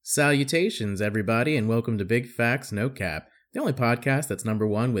Salutations, everybody, and welcome to Big Facts No Cap, the only podcast that's number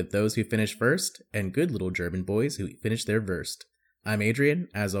one with those who finish first and good little German boys who finish their verst. I'm Adrian,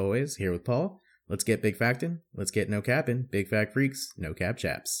 as always, here with Paul. Let's get big factin', let's get no cappin', big fact freaks, no cap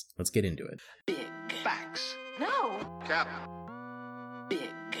chaps. Let's get into it. Big facts. No. Cap. Big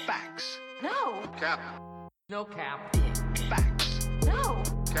facts. No. Cap. No cap. Big facts. No.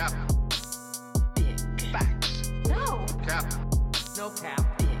 Cap. Big facts. No. Cap. No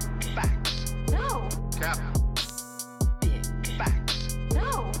cap. Big facts. No. Cap. Big facts.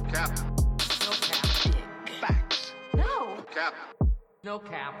 No. Cap. No cap. Big facts. No. Cap. No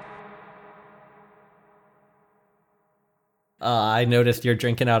cap. I noticed you're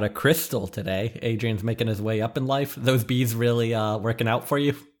drinking out a crystal today. Adrian's making his way up in life. Those bees really working out for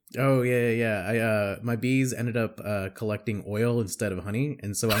you? Oh, yeah. My bees ended up collecting oil instead of honey,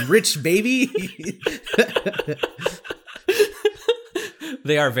 and so I'm rich, baby!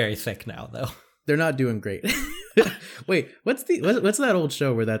 They are very sick now, though. They're not doing great. Wait, what's that old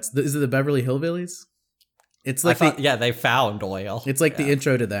show where is it the Beverly Hillbillies? It's like they found oil. It's like the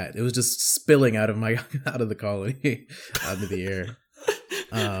intro to that. It was just spilling out of the colony out into the air.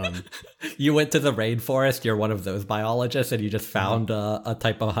 You went to the rainforest. You're one of those biologists, and you just found a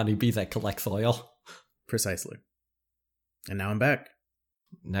type of honeybee that collects oil. Precisely. And now I'm back.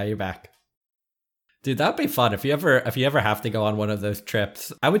 Now you're back. Dude, that'd be fun. If you ever have to go on one of those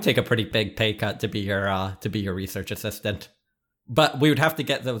trips, I would take a pretty big pay cut to be your research assistant. But we would have to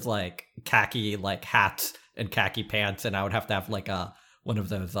get those like khaki like hats and khaki pants, and I would have to have like one of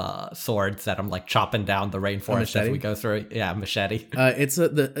those swords that I'm like chopping down the rainforest as we go through. Yeah, machete.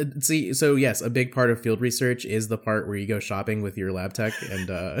 So yes, a big part of field research is the part where you go shopping with your lab tech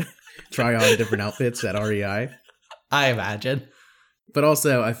and try on different outfits at REI. I imagine. But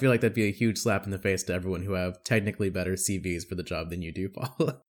also, I feel like that'd be a huge slap in the face to everyone who have technically better CVs for the job than you do,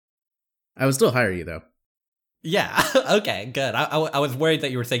 Paul. I would still hire you, though. Yeah, okay, good. I was worried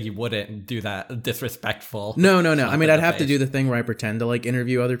that you were saying you wouldn't do that disrespectful. No. I mean, I'd have to do the thing where I pretend to, like,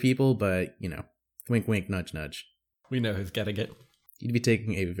 interview other people, but, you know, wink, wink, nudge, nudge. We know who's getting it. You'd be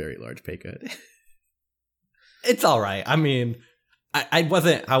taking a very large pay cut. It's all right. I mean, I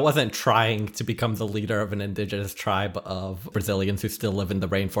wasn't trying to become the leader of an indigenous tribe of Brazilians who still live in the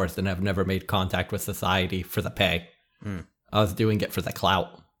rainforest and have never made contact with society for the pay. I was doing it for the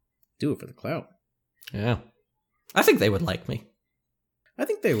clout. Do it for the clout. Yeah. I think they would like me. I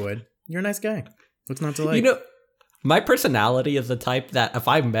think they would. You're a nice guy. What's not to like? You know, my personality is the type that if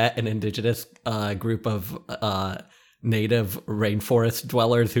I met an indigenous group of native rainforest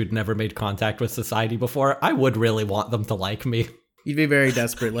dwellers who'd never made contact with society before, I would really want them to like me. You'd be very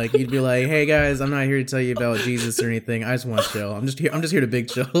desperate. Like, you'd be like, hey guys, I'm not here to tell you about Jesus or anything. I just want to chill. I'm just here to big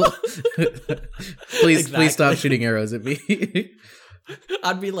chill. Please stop shooting arrows at me.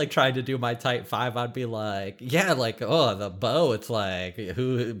 I'd be like trying to do my type 5. I'd be like, yeah, like, oh, the bow. It's like,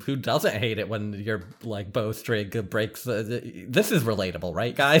 who doesn't hate it when your like bowstring breaks? This is relatable,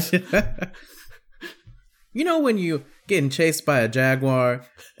 right, guys? You know when you getting chased by a jaguar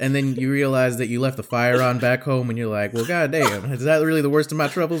and then you realize that you left the fire on back home and you're like, well, goddamn, is that really the worst of my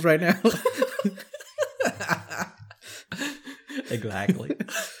troubles right now? Exactly.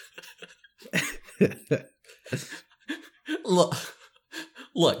 Look,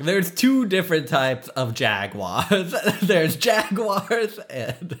 there's two different types of jaguars. There's jaguars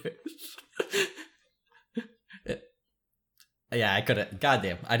and there's... Yeah, I couldn't.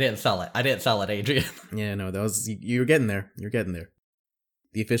 Goddamn, I didn't sell it, Adrian. Yeah, no, that was... You're getting there. You're getting there.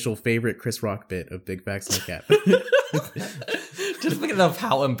 The official favorite Chris Rock bit of Big Facts No Cap. Just thinking of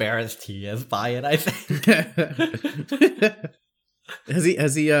how embarrassed he is by it, I think. Has he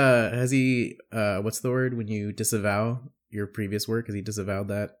what's the word when you disavow your previous work? Has he disavowed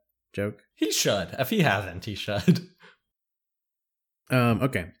that joke? He should. If he hasn't, he should.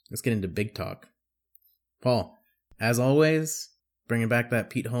 Okay, let's get into big talk. Paul, as always, bringing back that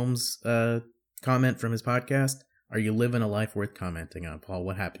Pete Holmes comment from his podcast. Are you living a life worth commenting on, Paul?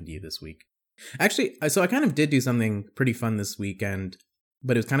 What happened to you this week? Actually, so I kind of did do something pretty fun this weekend,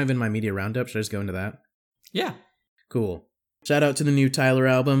 but it was kind of in my media roundup. Should I just go into that? Yeah. Cool. Shout out to the new Tyler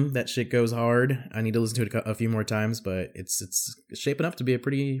album. That shit goes hard. I need to listen to it a few more times, but it's shaping up to be a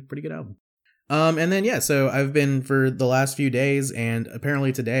pretty good album. And then, yeah, so I've been for the last few days, and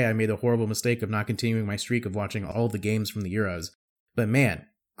apparently today I made the horrible mistake of not continuing my streak of watching all the games from the Euros. But man,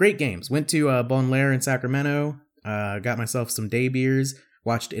 great games. Went to Bon Lair in Sacramento, got myself some day beers,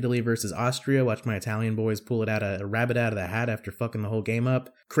 watched Italy versus Austria, watched my Italian boys pull a rabbit out of the hat after fucking the whole game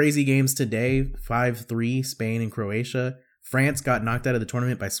up. Crazy games today, 5-3, Spain and Croatia. France got knocked out of the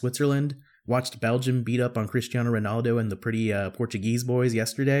tournament by Switzerland. Watched Belgium beat up on Cristiano Ronaldo and the pretty Portuguese boys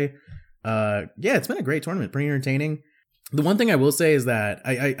yesterday. Yeah, it's been a great tournament, pretty entertaining. The one thing I will say is that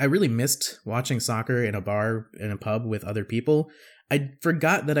I really missed watching soccer in a bar, in a pub with other people. I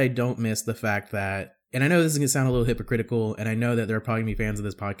forgot that I don't miss the fact that, and I know this is going to sound a little hypocritical, and I know that there are probably going to be fans of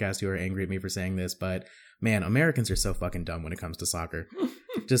this podcast who are angry at me for saying this, but man, Americans are so fucking dumb when it comes to soccer.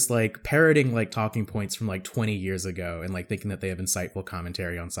 Just like parroting like talking points from like 20 years ago and like thinking that they have insightful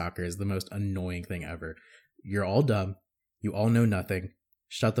commentary on soccer is the most annoying thing ever. You're all dumb. You all know nothing.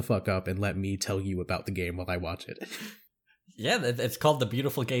 Shut the fuck up and let me tell you about the game while I watch it. Yeah, it's called The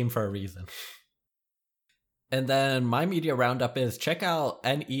Beautiful Game for a reason. And then my media roundup is check out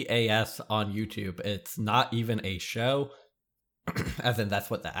NEAS on YouTube. It's not even a show, as in that's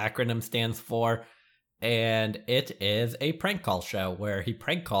what the acronym stands for. And it is a prank call show where he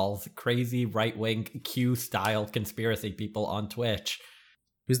prank calls crazy right-wing Q-style conspiracy people on Twitch.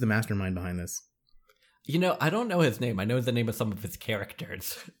 Who's the mastermind behind this? You know, I don't know his name. I know the name of some of his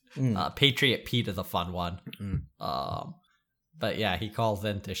characters. Patriot Pete is a fun one. But yeah, he calls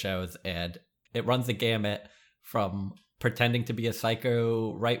into shows and it runs the gamut from pretending to be a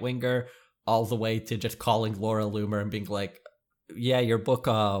psycho right-winger all the way to just calling Laura Loomer and being like, yeah, your book,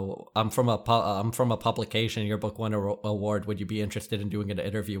 I'm from a publication, your book won an award, would you be interested in doing an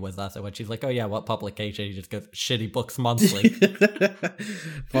interview with us? And when she's like, oh yeah, what publication? He just goes, Shitty Books Monthly.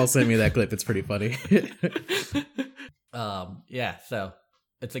 Paul sent me that clip, it's pretty funny. Yeah, so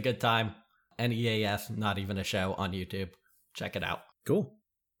it's a good time. NEAS, not even a show, on YouTube. Check it out. Cool.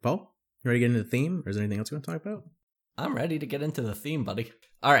 Paul, you ready to get into the theme, or is there anything else you want to talk about? I'm ready to get into the theme, buddy.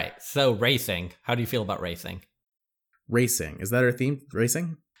 All right, so racing. How do you feel about racing? Racing. Is that our theme?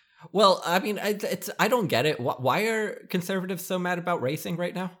 Racing? Well, I mean, I don't get it. Why are conservatives so mad about racing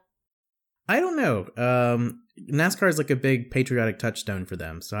right now? I don't know. NASCAR is like a big patriotic touchstone for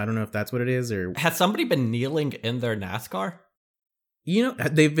them, so I don't know if that's what it is, or... Has somebody been kneeling in their NASCAR? You know,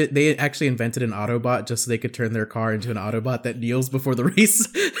 they actually invented an Autobot just so they could turn their car into an Autobot that kneels before the race.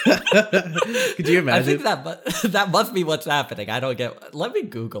 Could you imagine? I think that must be what's happening. I don't get... Let me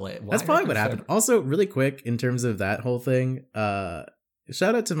Google it. That's probably what happened. Also, really quick, in terms of that whole thing,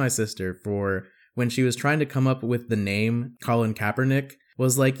 shout out to my sister for when she was trying to come up with the name Colin Kaepernick,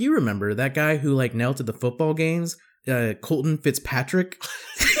 was like, you remember that guy who like knelt at the football games? Colton Fitzpatrick?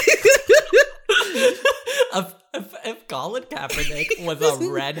 If Colin Kaepernick was a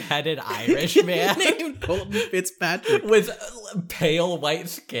red-headed Irish man named Colton Fitzpatrick with pale white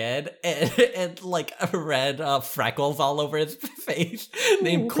skin and like red freckles all over his face,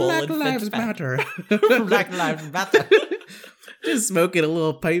 named Colin Fitzpatrick. Black Lives Matter. Just smoking a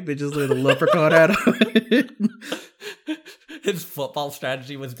little pipe and just let a leprechaun out of it. His football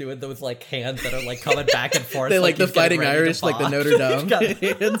strategy was doing those like hands that are like coming back and forth. They like the he's getting Fighting ready Irish, to like the pop. Notre Dame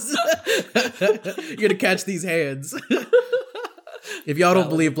hands. You're gonna catch these hands. If y'all don't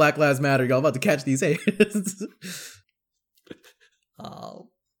believe Black Lives Matter, y'all about to catch these hands.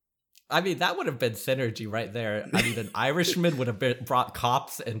 I mean, that would have been synergy right there. I mean, an Irishman would have brought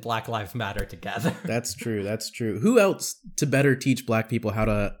cops and Black Lives Matter together. That's true. That's true. Who else to better teach black people how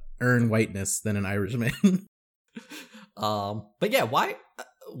to earn whiteness than an Irishman? But yeah, why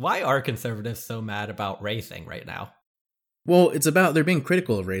are conservatives so mad about racing right now? Well, it's about they're being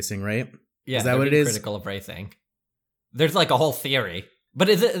critical of racing, right? Yeah, is that what it is? Critical of racing. There's like a whole theory, but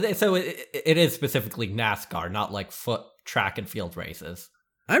is it so? It is specifically NASCAR, not like foot, track, and field races.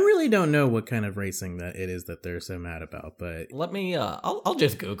 I really don't know what kind of racing that it is that they're so mad about, but let me. I'll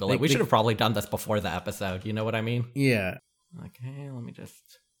just Google it. We should have probably done this before the episode. You know what I mean? Yeah. Okay, let me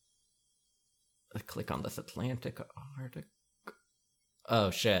just click on this Atlantic article.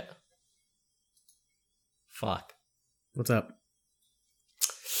 Oh shit! Fuck. What's up?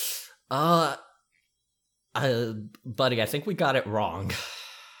 Buddy, I think we got it wrong.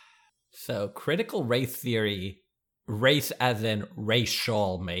 So, critical race theory, race as in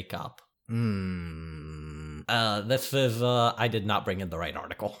racial makeup. This is, I did not bring in the right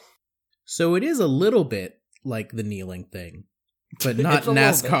article. So it is a little bit like the kneeling thing, but not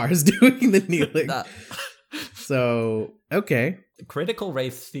NASCAR's doing the kneeling. So, okay. Critical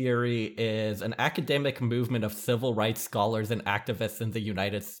race theory is an academic movement of civil rights scholars and activists in the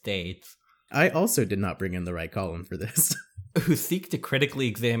United States. I also did not bring in the right column for this. Who seek to critically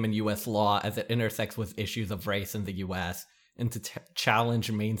examine U.S. law as it intersects with issues of race in the U.S. and to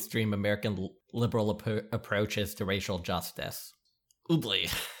challenge mainstream American liberal approaches to racial justice. Oobly.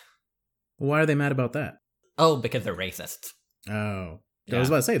 Why are they mad about that? Oh, because they're racist. Oh. Yeah, I was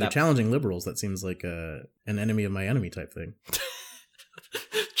about to say, they're challenging liberals. That seems like an enemy of my enemy type thing.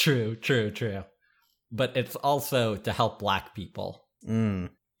 True. But it's also to help black people.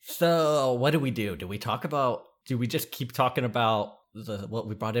 So what do we do? Do we talk about? Do we just keep talking about what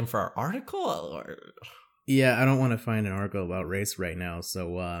we brought in for our article? Or Yeah, I don't want to find an article about race right now.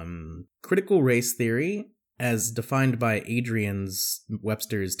 So, critical race theory, as defined by Adrian's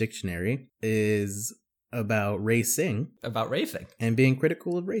Webster's Dictionary, is about racing about racing? and being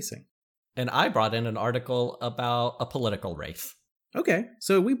critical of racing. And I brought in an article about a political race. Okay,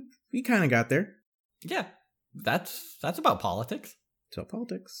 so we kind of got there. Yeah, that's about politics. It's about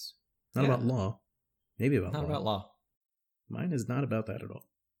politics, not Yeah. about law. Maybe about Not law. about law. Mine is not about that at all.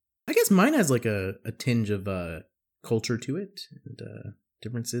 I guess mine has like a tinge of culture to it and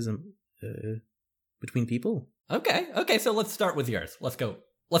differences between people. Okay. So let's start with yours. Let's go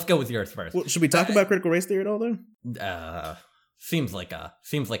with yours first. Well, should we talk about critical race theory at all, though? Seems like a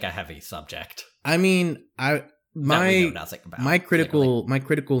heavy subject. I mean, that we know my nothing about, my clearly.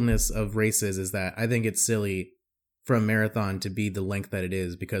 criticalness of races is that I think it's silly for a marathon to be the length that it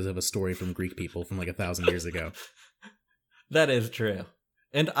is because of a story from Greek people from like 1,000 years ago. That is true.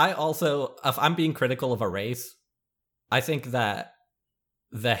 And I also, if I'm being critical of a race, I think that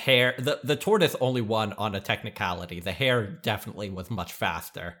the tortoise only won on a technicality. The hare definitely was much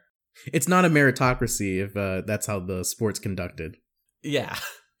faster. It's not a meritocracy if that's how the sport's conducted. Yeah.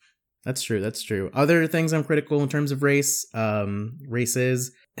 That's true. Other things I'm critical in terms of races. I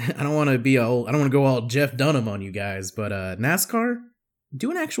don't want to go all Jeff Dunham on you guys, but NASCAR, do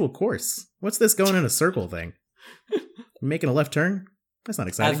an actual course. What's this going in a circle thing? Making a left turn? That's not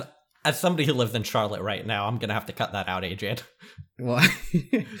exciting. As somebody who lives in Charlotte right now, I'm gonna have to cut that out, Adrian. Well,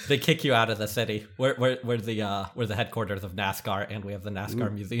 They kick you out of the city. We're the headquarters of NASCAR, and we have the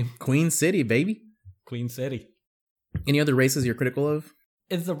NASCAR museum. Queen City, baby. Queen City. Any other races you're critical of?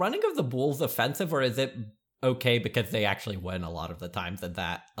 Is the running of the bulls offensive, or is it okay because they actually win a lot of the times in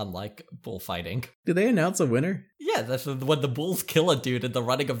that, unlike bullfighting? Did they announce a winner? Yeah, that's when the bulls kill a dude in the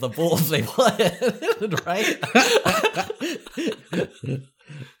running of the bulls, they win, right?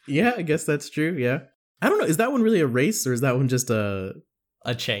 Yeah, I guess that's true. Yeah. I don't know. Is that one really a race or is that one just a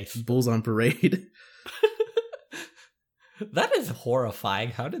A chase. bulls on parade? That is horrifying.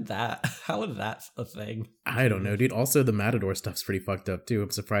 How is that a thing? I don't know, dude. Also, the Matador stuff's pretty fucked up too.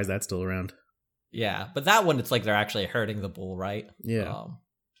 I'm surprised that's still around. Yeah, but that one, it's like they're actually hurting the bull, right? Yeah.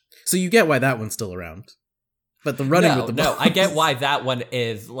 So you get why that one's still around. But the running with the No, bulls. I get why that one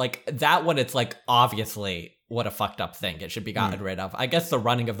is, like, that one, it's like, obviously, what a fucked up thing. It should be gotten rid of. I guess the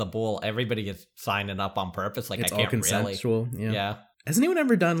running of the bull, everybody is signing up on purpose. Like, It's I all can't really. consensual. Yeah. Has anyone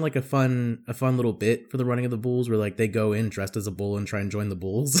ever done like a fun little bit for the running of the bulls where like they go in dressed as a bull and try and join the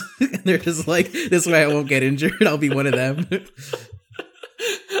bulls? And they're just like, this way I won't get injured. I'll be one of them.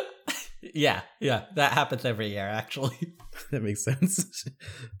 Yeah, that happens every year, actually. That makes sense.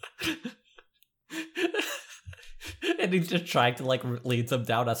 And he's just trying to, like, lead them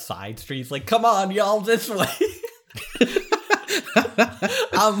down a side street. He's like, come on, y'all, this way.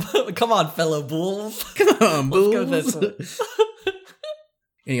 Come on, fellow bulls. Come on, bulls. Let's go this way.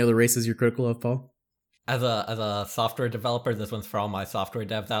 Any other races you're critical of, Paul? As a software developer, this one's for all my software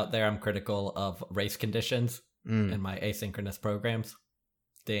devs out there. I'm critical of race conditions in my asynchronous programs.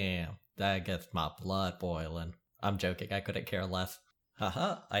 Damn, that gets my blood boiling. I'm joking, I couldn't care less.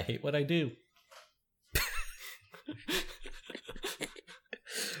 Haha, I hate what I do.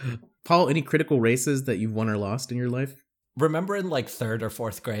 Paul, any critical races that you've won or lost in your life? Remember in like 3rd or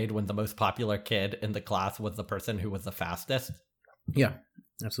 4th grade when the most popular kid in the class was the person who was the fastest? Yeah,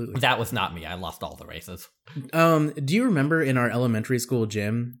 absolutely. That was not me. I lost all the races. Do you remember in our elementary school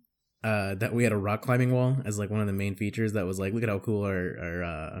gym that we had a rock climbing wall as like one of the main features that was like, look at how cool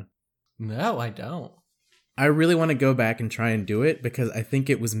our No, I don't. I really want to go back and try and do it because I think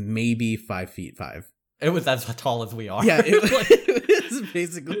it was maybe 5'5". It was as tall as we are. Yeah, it was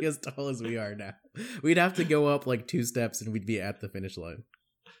basically as tall as we are now. We'd have to go up like 2 steps and we'd be at the finish line.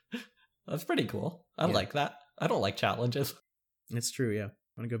 That's pretty cool. I Yeah. like that. I don't like challenges. It's true, yeah. I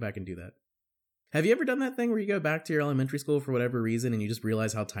want to go back and do that. Have you ever done that thing where you go back to your elementary school for whatever reason and you just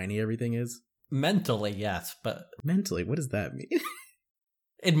realize how tiny everything is? Mentally, yes, but Mentally, what does that mean?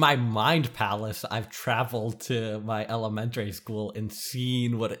 in my mind palace, I've traveled to my elementary school and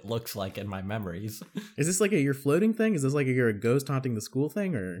seen what it looks like in my memories. Is this like a you're floating thing? Is this like a you're a ghost haunting the school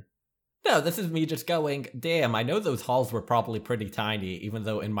thing, or? No, this is me just going, damn, I know those halls were probably pretty tiny, even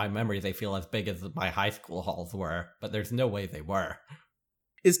though in my memory they feel as big as my high school halls were, but there's no way they were.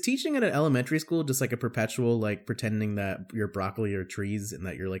 Is teaching at an elementary school just like a perpetual, like, pretending that you're broccoli or trees and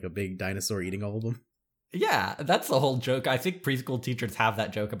that you're like a big dinosaur eating all of them? Yeah, that's the whole joke. I think preschool teachers have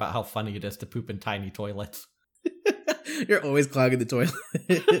that joke about how funny it is to poop in tiny toilets. You're always clogging the toilet.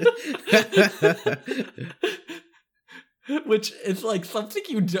 Which is like something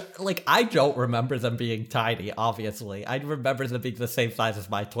like, I don't remember them being tiny, obviously. I remember them being the same size as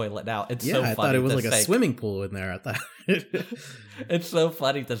my toilet now. It's Yeah, so funny I thought it was to like a think. swimming pool in there. I thought. It's so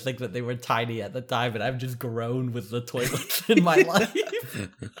funny to think that they were tiny at the time, and I've just grown with the toilets in my life.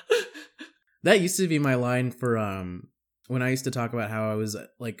 That used to be my line for when I used to talk about how I was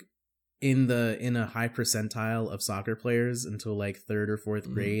like in a high percentile of soccer players until like third or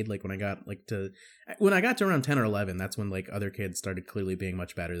fourth grade. Like when I got to around 10 or 11, that's when like other kids started clearly being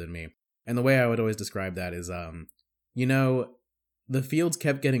much better than me. And the way I would always describe that is the fields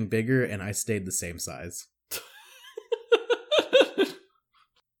kept getting bigger and I stayed the same size.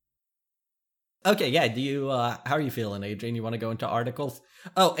 Okay, yeah, do you, how are you feeling, Adrian? You want to go into articles?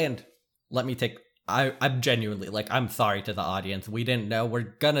 Oh, and let me take, I'm genuinely, like, I'm sorry to the audience. We didn't know.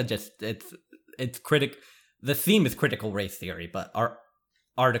 We're gonna just, it's the theme is critical race theory, but our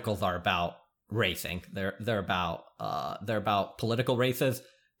articles are about racing. They're about political races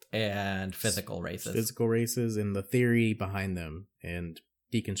and physical races. Physical races and the theory behind them and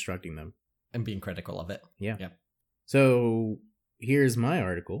deconstructing them. And being critical of it. Yeah. Yeah. So here's my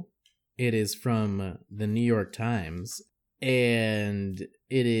article. It is from the New York Times, and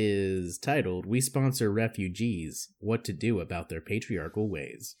it is titled, "We Sponsor Refugees, What to Do About Their Patriarchal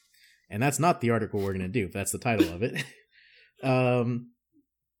Ways." And that's not the article we're going to do. That's the title of it.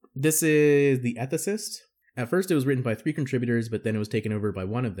 This is The Ethicist. At first it was written by 3 contributors, but then it was taken over by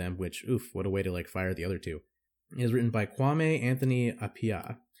one of them, which, oof, what a way to like fire the other 2. It is written by Kwame Anthony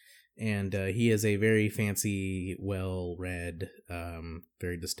Appiah. And he is a very fancy, well-read,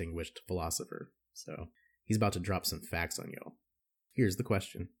 very distinguished philosopher. So he's about to drop some facts on y'all. Here's the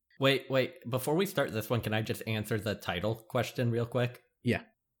question. Wait. Before we start this one, can I just answer the title question real quick? Yeah.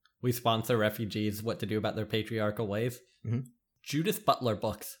 We sponsor refugees, what to do about their patriarchal ways. Mhm. Judith Butler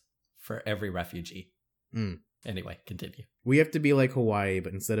books for every refugee. Mm. Anyway, continue. We have to be like Hawaii,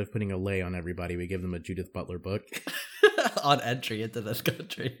 but instead of putting a lei on everybody, we give them a Judith Butler book. On entry into this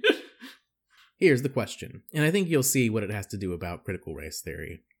country. Here's the question, and I think you'll see what it has to do about critical race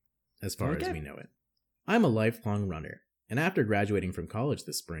theory, as far as Okay. we know it. I'm a lifelong runner, and after graduating from college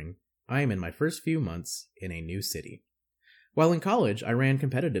this spring, I am in my first few months in a new city. While in college, I ran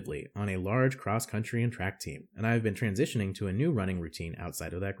competitively on a large cross-country and track team, and I have been transitioning to a new running routine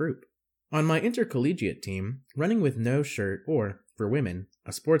outside of that group. On my intercollegiate team, running with no shirt or, for women,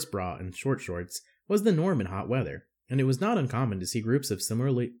 a sports bra and short shorts was the norm in hot weather, and it was not uncommon to see groups of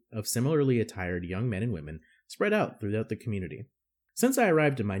similarly attired young men and women spread out throughout the community. Since I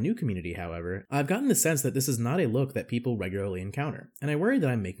arrived in my new community, however, I've gotten the sense that this is not a look that people regularly encounter, and I worry that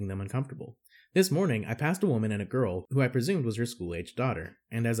I'm making them uncomfortable. This morning, I passed a woman and a girl who I presumed was her school-aged daughter,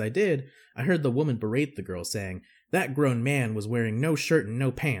 and as I did, I heard the woman berate the girl, saying, "That grown man was wearing no shirt and no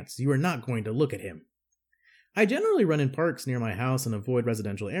pants. You are not going to look at him." I generally run in parks near my house and avoid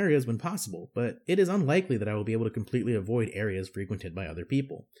residential areas when possible, but it is unlikely that I will be able to completely avoid areas frequented by other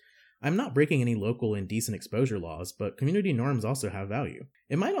people. I'm not breaking any local indecent exposure laws, but community norms also have value.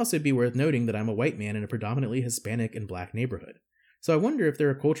 It might also be worth noting that I'm a white man in a predominantly Hispanic and black neighborhood. So I wonder if there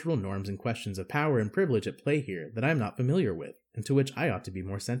are cultural norms and questions of power and privilege at play here that I'm not familiar with, and to which I ought to be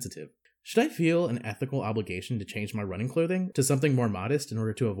more sensitive. Should I feel an ethical obligation to change my running clothing to something more modest in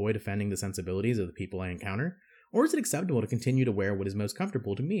order to avoid offending the sensibilities of the people I encounter? Or is it acceptable to continue to wear what is most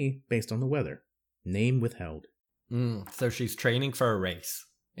comfortable to me based on the weather? Name withheld. So she's training for a race,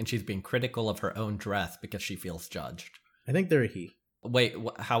 and she's being critical of her own dress because she feels judged. I think they're a he. Wait,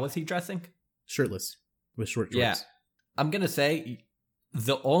 how was he dressing? Shirtless. With short shorts. Yeah. I'm going to say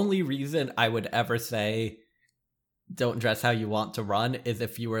the only reason I would ever say don't dress how you want to run is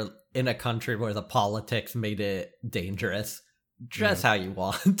if you were in a country where the politics made it dangerous. Dress how you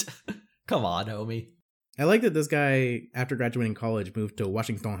want. Come on, homie. I like that this guy, after graduating college, moved to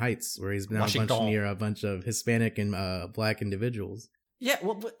Washington Heights, where he's now near a bunch of Hispanic and black individuals. Yeah,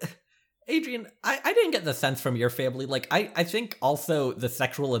 well, but, Adrian, I didn't get the sense from your family. Like, I think also the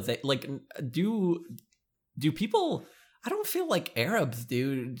sexualization, like, do people... I don't feel like Arabs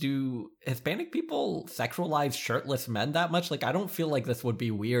do Hispanic people sexualize shirtless men that much? Like, I don't feel like this would be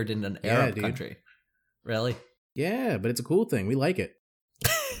weird in an Arab country. Really? Yeah, but it's a cool thing. We like it.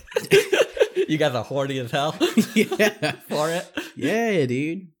 You guys are horny as hell yeah. for it. Yeah,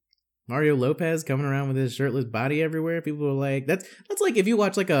 dude. Mario Lopez coming around with his shirtless body everywhere. People are like, that's like if you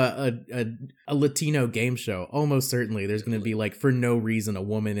watch like a Latino game show, almost certainly there's going to be like for no reason a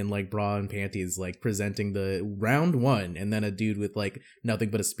woman in like bra and panties like presenting the round one, and then a dude with like nothing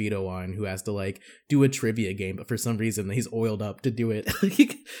but a Speedo on who has to like do a trivia game, but for some reason he's oiled up to do it.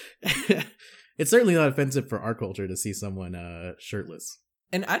 It's certainly not offensive for our culture to see someone shirtless.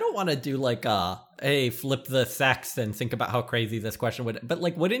 And I don't want to do like hey, flip the sex and think about how crazy this question would, but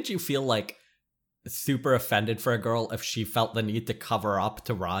like, wouldn't you feel like super offended for a girl if she felt the need to cover up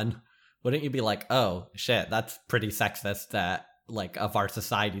to run? Wouldn't you be like, oh shit, that's pretty sexist that like of our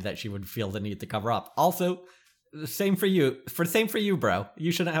society that she would feel the need to cover up. Also, same for you, bro.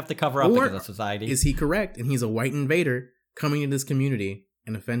 You shouldn't have to cover up Or because of society. Is he correct? And he's a white invader coming into this community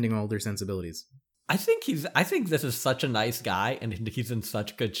and offending all their sensibilities. I think this is such a nice guy and he's in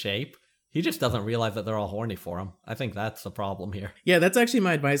such good shape. He just doesn't realize that they're all horny for him. I think that's the problem here. Yeah, that's actually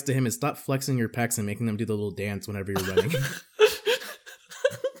my advice to him is stop flexing your pecs and making them do the little dance whenever you're running.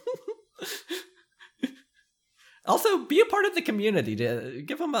 Also, be a part of the community.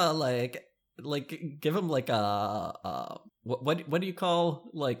 Give him a what do you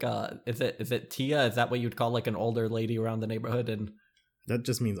call like is it Tia? Is that what you'd call like an older lady around the neighborhood? And That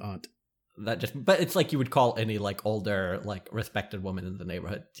just means aunt. But it's like you would call any like older like respected woman in the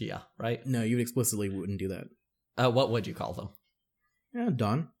neighborhood Tia, right? No, you explicitly wouldn't do that. What would you call them? Yeah,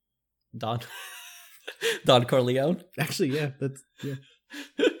 Don. Don Corleone? Actually, yeah, that's yeah.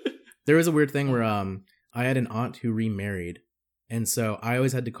 There was a weird thing where I had an aunt who remarried, and so I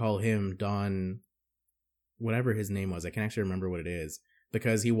always had to call him Don, whatever his name was. I can't actually remember what it is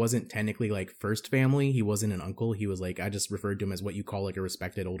because he wasn't technically like first family. He wasn't an uncle. He was like, I just referred to him as what you call like a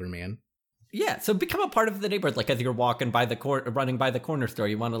respected older man. Yeah, so become a part of the neighborhood. Like as you're walking by running by the corner store,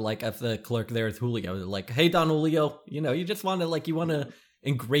 you want to like, if the clerk there is Julio, like, hey Don Julio, you just want to like, you want to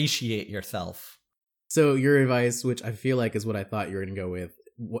ingratiate yourself. So your advice, which I feel like is what I thought you were going to go with,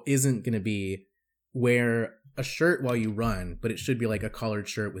 isn't going to be wear a shirt while you run, but it should be like a collared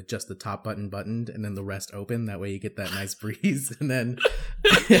shirt with just the top button buttoned and then the rest open. That way you get that nice breeze. And then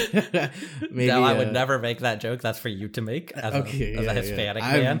maybe no, I would never make that joke. That's for you to make as a Hispanic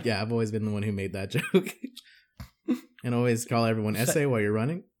man. I've always been the one who made that joke. And always call everyone essay while you're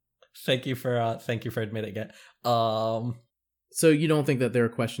running. Thank you for admitting it. So you don't think that there are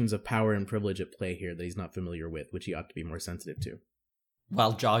questions of power and privilege at play here that he's not familiar with, which he ought to be more sensitive to?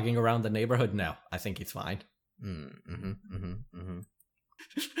 While jogging around the neighborhood? No, I think he's fine.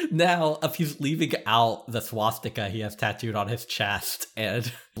 Now, if he's leaving out the swastika he has tattooed on his chest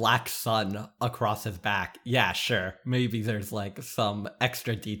and black sun across his back, yeah, sure. Maybe there's like some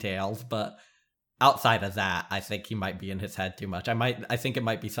extra details, but outside of that, I think he might be in his head too much. I think it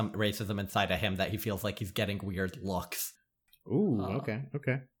might be some racism inside of him that he feels like he's getting weird looks. Ooh,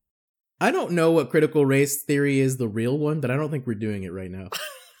 okay. I don't know what critical race theory is the real one, but I don't think we're doing it right now.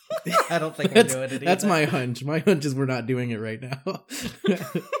 I don't think we're doing it either. That's my hunch. My hunch is we're not doing it right now.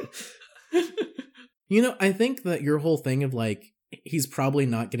 I think that your whole thing of like, he's probably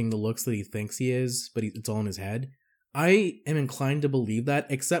not getting the looks that he thinks he is, but it's all in his head. I am inclined to believe that,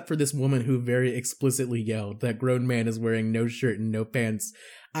 except for this woman who very explicitly yelled that grown man is wearing no shirt and no pants.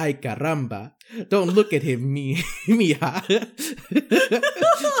 Ay caramba, don't look at him, mija.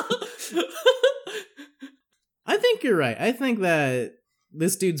 I think you're right. I think that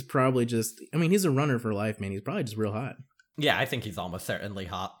this dude's probably he's a runner for life, man. He's probably just real hot. Yeah, I think he's almost certainly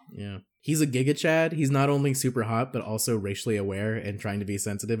hot. Yeah. He's a Giga Chad. He's not only super hot, but also racially aware and trying to be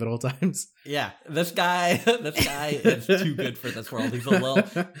sensitive at all times. Yeah, this guy is too good for this world.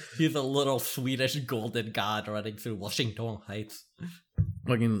 He's a little Swedish golden god running through Washington Heights.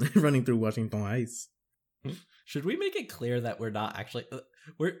 Fucking running through Washington Heights. Should we make it clear that we're not actually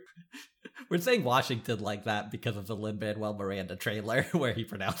we're saying Washington like that because of the Lin-Manuel Miranda trailer where he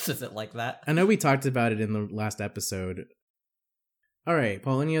pronounces it like that? I know we talked about it in the last episode. All right,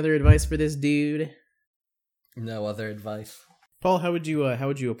 Paul, any other advice for this dude? No other advice. Paul, how would you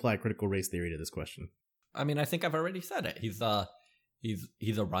apply critical race theory to this question? I mean, I think I've already said it. He's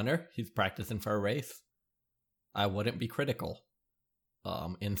a runner. He's practicing for a race. I wouldn't be critical.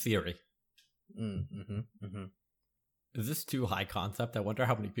 In theory. Is this too high concept? I wonder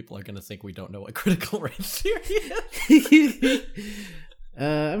how many people are going to think we don't know what critical race theory is.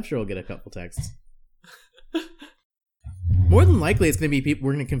 I'm sure we'll get a couple texts. More than likely, it's going to be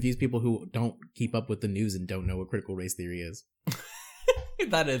we're going to confuse people who don't keep up with the news and don't know what critical race theory is.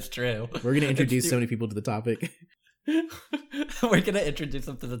 That is true. We're going to introduce so many people to the topic. We're going to introduce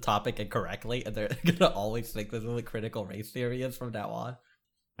them to the topic incorrectly, and they're going to always think this is what critical race theory is from now on.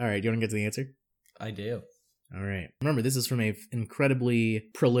 All right, do you want to get to the answer? I do. All right. Remember, this is from a incredibly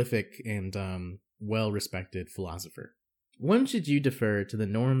prolific and well-respected philosopher. When should you defer to the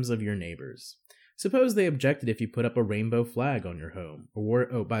norms of your neighbors? Suppose they objected if you put up a rainbow flag on your home.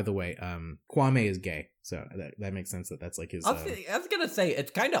 Or, by the way, Kwame is gay, so that makes sense that's like his... I was gonna say,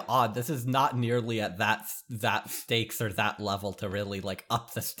 it's kind of odd. This is not nearly at that stakes or that level to really, like,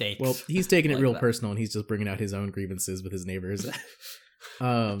 up the stakes. Well, he's taking it real personal, and he's just bringing out his own grievances with his neighbors.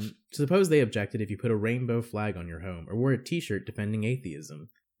 Suppose they objected if you put a rainbow flag on your home or wore a t-shirt defending atheism.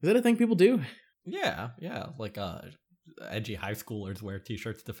 Is that a thing people do? Yeah. Like edgy high schoolers wear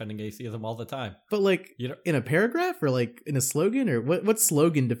t-shirts defending atheism all the time. But like You know, in a paragraph or like in a slogan, or what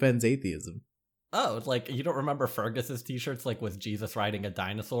slogan defends atheism? oh, like you don't remember Fergus's t-shirts like with Jesus riding a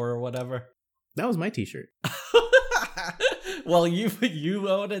dinosaur or whatever? That was my t-shirt. Well, you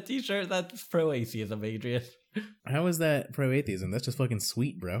own a t-shirt that's pro-atheism, Adrian. How is that pro-atheism? That's just fucking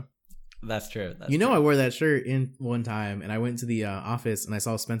sweet, bro. That's true. That's You know, true. I wore that shirt in one time, and I went to the office, and I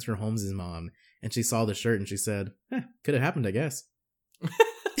saw Spencer Holmes' mom, and she saw the shirt, and she said, could have happened, I guess.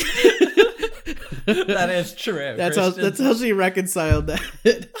 That is true. That's how she reconciled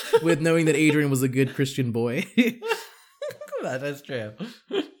that with knowing that Adrian was a good Christian boy. That is true.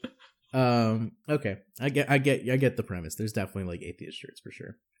 Okay. I get the premise. There's definitely like atheist shirts for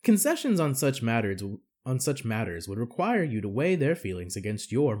sure. Concessions on such matters would require you to weigh their feelings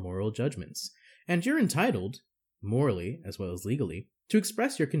against your moral judgments, and you're entitled, morally as well as legally, to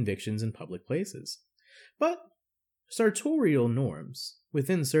express your convictions in public places. But sartorial norms,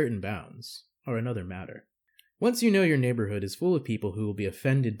 within certain bounds, are another matter. Once you know your neighborhood is full of people who will be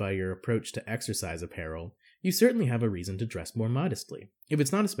offended by your approach to exercise apparel, you certainly have a reason to dress more modestly, if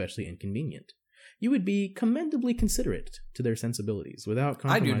it's not especially inconvenient. You would be commendably considerate to their sensibilities without I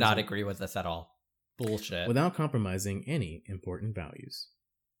compromising. do not agree with this at all. Bullshit. Without compromising any important values.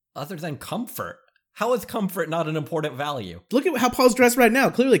 Other than comfort. How is comfort not an important value? Look at how Paul's dressed right now.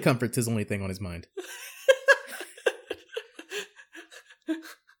 Clearly comfort's his only thing on his mind.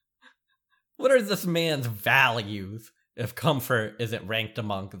 What are this man's values if comfort isn't ranked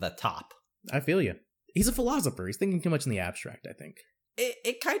among the top? I feel you. He's a philosopher. He's thinking too much in the abstract, I think.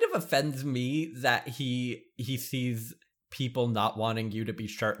 It kind of offends me that he sees people not wanting you to be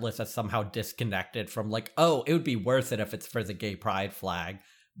shirtless as somehow disconnected from like, oh, it would be worth it if it's for the gay pride flag.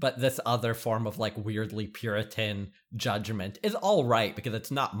 But this other form of like weirdly Puritan judgment is all right because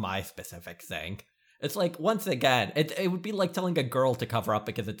it's not my specific thing. It's like, once again, it would be like telling a girl to cover up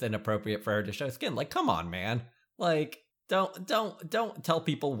because it's inappropriate for her to show skin. Like, come on, man. Like, don't tell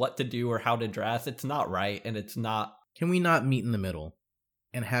people what to do or how to dress. It's not right, and it's not. Can we not meet in the middle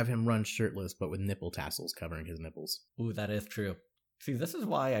and have him run shirtless but with nipple tassels covering his nipples? Ooh, that is true. See, this is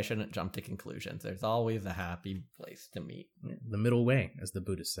why I shouldn't jump to conclusions. There's always a happy place to meet. Yeah, the middle way, as the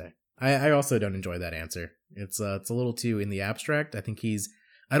Buddhists say. I also don't enjoy that answer. It's a little too in the abstract.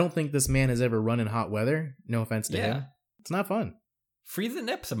 I don't think this man has ever run in hot weather. No offense to him. It's not fun. Free the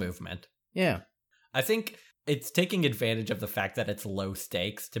nips movement. Yeah. I think it's taking advantage of the fact that it's low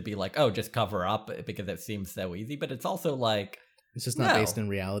stakes to be like, oh, just cover up because it seems so easy. But it's also like, It's just not based in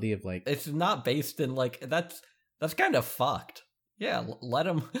reality of like. it's not based in like, that's kind of fucked. Yeah, let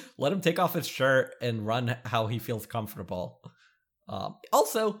him take off his shirt and run how he feels comfortable.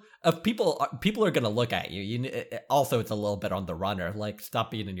 Also, if people are gonna look at you. Also, it's a little bit on the runner. Like,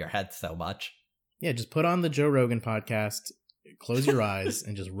 stop being in your head so much. Yeah, just put on the Joe Rogan podcast, close your eyes,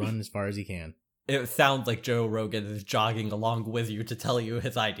 and just run as far as you can. It sounds like Joe Rogan is jogging along with you to tell you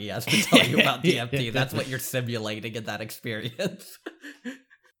his ideas, to tell you about DMT. That's what you're simulating in that experience.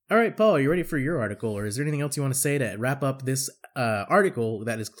 All right, Paul, are you ready for your article, or is there anything else you want to say to wrap up this article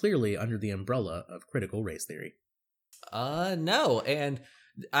that is clearly under the umbrella of critical race theory? No, and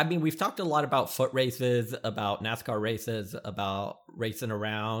I mean, we've talked a lot about foot races, about NASCAR races, about racing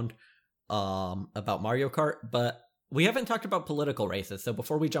around, about Mario Kart, but we haven't talked about political races. So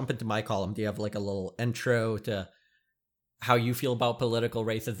before we jump into my column, do you have like a little intro to how you feel about political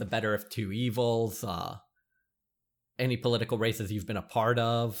races, the better of two evils, any political races you've been a part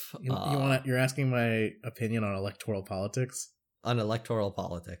of? You're asking my opinion on electoral politics? On electoral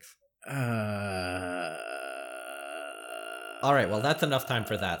politics. All right, well, that's enough time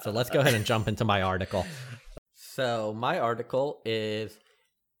for that. So let's go ahead and jump into my article. So my article is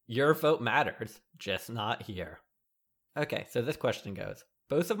Your Vote Matters, Just Not Here. Okay, so this question goes,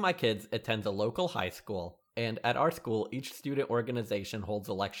 both of my kids attend a local high school, and at our school, each student organization holds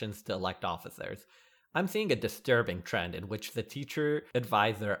elections to elect officers. I'm seeing a disturbing trend in which the teacher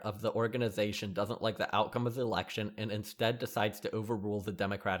advisor of the organization doesn't like the outcome of the election and instead decides to overrule the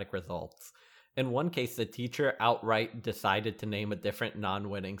democratic results. In one case, the teacher outright decided to name a different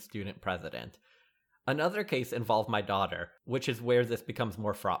non-winning student president. Another case involved my daughter, which is where this becomes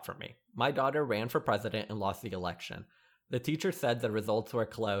more fraught for me. My daughter ran for president and lost the election. The teacher said the results were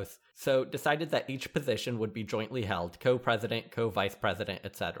close, so decided that each position would be jointly held, co-president, co-vice president,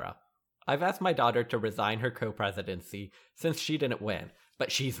 etc. I've asked my daughter to resign her co-presidency since she didn't win,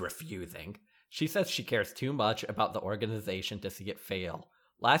 but she's refusing. She says she cares too much about the organization to see it fail.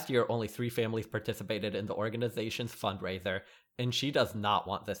 Last year, only 3 families participated in the organization's fundraiser, and she does not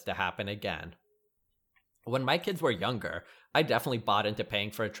want this to happen again. When my kids were younger, I definitely bought into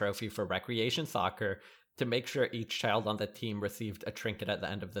paying for a trophy for recreation soccer to make sure each child on the team received a trinket at the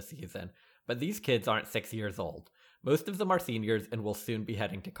end of the season. But these kids aren't 6 years old. Most of them are seniors and will soon be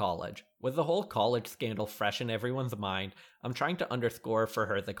heading to college. With the whole college scandal fresh in everyone's mind, I'm trying to underscore for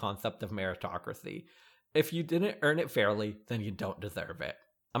her the concept of meritocracy. If you didn't earn it fairly, then you don't deserve it.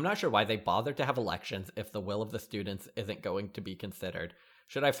 I'm not sure why they bother to have elections if the will of the students isn't going to be considered.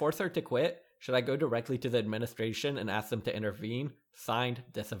 Should I force her to quit? Should I go directly to the administration and ask them to intervene? Signed,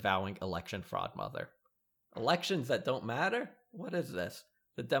 disavowing election fraud mother. Elections that don't matter? What is this?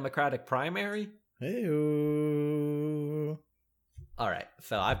 The Democratic primary? Hey. All right,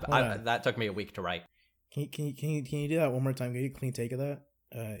 so that took me a week to write. Can you do that one more time? Can you clean take of that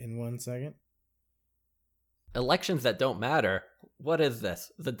in 1 second? Elections that don't matter? What is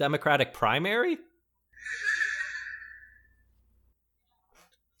this? The Democratic primary?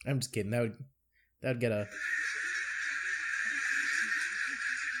 I'm just kidding. That would get a.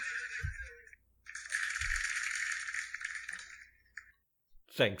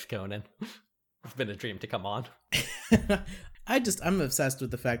 Thanks, Conan. It's been a dream to come on. I'm obsessed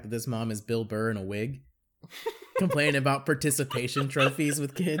with the fact that this mom is Bill Burr in a wig, complaining about participation trophies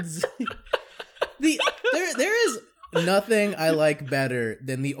with kids. There is nothing I like better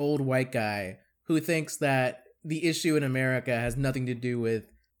than the old white guy who thinks that the issue in America has nothing to do with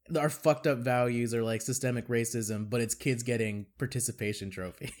our fucked up values or like systemic racism, but it's kids getting participation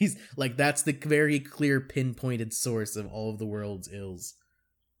trophies. Like that's the very clear pinpointed source of all of the world's ills.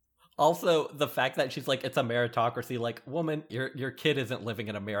 Also, the fact that she's like, it's a meritocracy, like, woman, your kid isn't living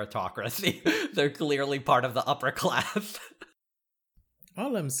in a meritocracy. They're clearly part of the upper class.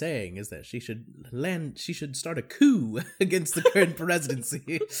 All I'm saying is that she should start a coup against the current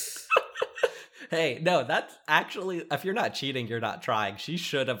presidency. Hey, no, that's actually, if you're not cheating, you're not trying. She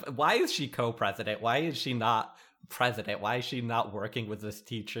should have. Why is she co-president? Why is she not president? Why is she not working with this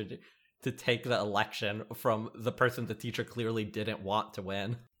teacher to take the election from the person the teacher clearly didn't want to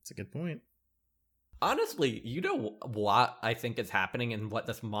win? That's a good point. Honestly, you know what I think is happening and what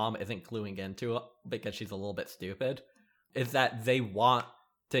this mom isn't cluing into because she's a little bit stupid? Is that they want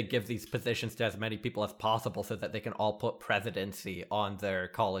to give these positions to as many people as possible so that they can all put presidency on their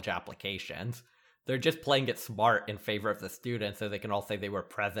college applications. They're just playing it smart in favor of the students so they can all say they were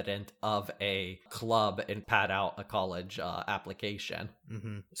president of a club and pad out a college application.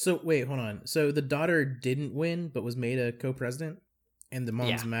 Mm-hmm. So, wait, hold on. So the daughter didn't win but was made a co-president? And the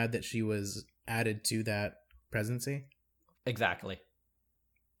mom's mad that she was added to that presidency? Exactly.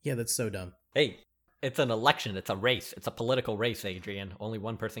 Yeah, that's so dumb. Hey, it's an election. It's a race. It's a political race, Adrian. Only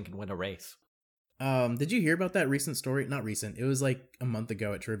one person can win a race. Did you hear about that recent story? Not recent. It was like a month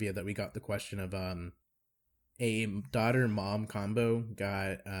ago at trivia that we got the question of a daughter-mom combo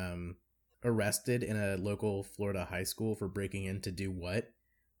got arrested in a local Florida high school for breaking in to do what?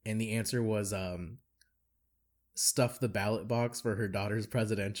 And the answer was stuff the ballot box for her daughter's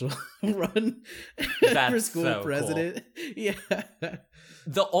presidential run for school so president. Cool. Yeah.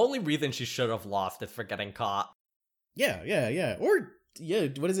 The only reason she should have lost is for getting caught. Yeah. Or, yeah,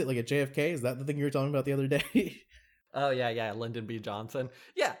 what is it, like a JFK? Is that the thing you were talking about the other day? Oh, yeah, Lyndon B. Johnson.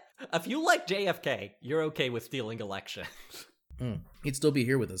 Yeah, if you like JFK, you're okay with stealing elections. He'd still be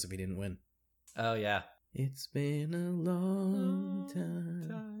here with us if he didn't win. Oh, yeah. It's been a long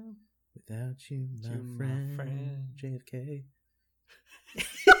time without you, my friend. JFK.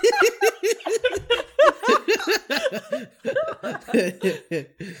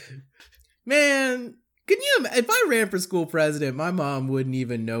 Man, can you? If I ran for school president, my mom wouldn't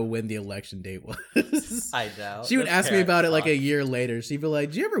even know when the election date was. I know. She would ask me about it like a year later. She'd be like,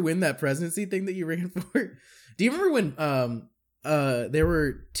 "Did you ever win that presidency thing that you ran for?" Do you remember when there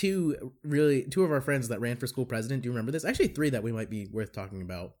were two of our friends that ran for school president? Do you remember this? Actually, 3 that we might be worth talking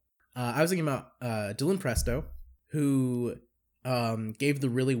about. I was thinking about Dylan Presto, who gave the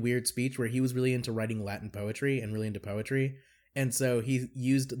really weird speech where he was really into writing Latin poetry and really into poetry. And so he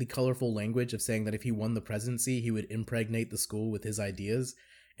used the colorful language of saying that if he won the presidency, he would impregnate the school with his ideas.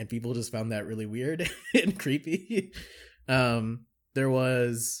 And people just found that really weird and creepy. There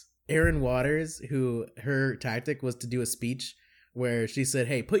was Erin Waters, who her tactic was to do a speech where she said,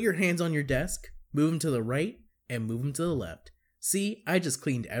 "Hey, put your hands on your desk, move them to the right, and move them to the left. See, I just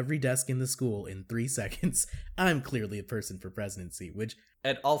cleaned every desk in the school in 3 seconds. I'm clearly a person for presidency,"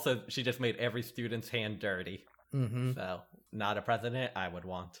 And also, she just made every student's hand dirty. Mm-hmm. So, not a president I would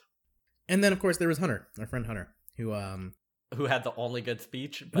want. And then, of course, there was Hunter, our friend Hunter, who who had the only good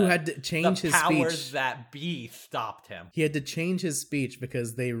speech, who but had to change the his powers speech. that be stopped him. He had to change his speech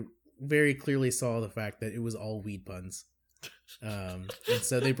because they very clearly saw the fact that it was all weed puns. And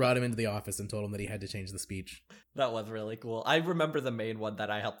so they brought him into the office and told him that he had to change the speech. That was really cool. I remember the main one that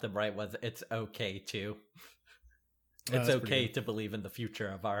I helped him write was, "It's okay to. Oh, It's that's pretty okay good. to believe in the future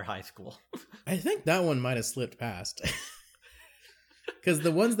of our high school." I think that one might have slipped past. Because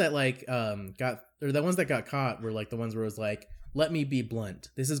the ones that got caught were like the ones where it was like, let me be blunt.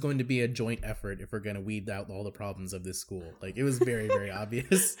 This is going to be a joint effort if we're going to weed out all the problems of this school. Like, it was very, very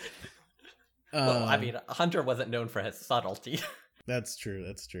obvious. Well, I mean, Hunter wasn't known for his subtlety. That's true.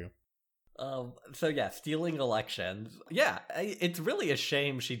 That's true. So yeah, stealing elections. Yeah, it's really a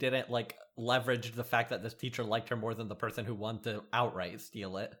shame she didn't like leverage the fact that this teacher liked her more than the person who wanted to outright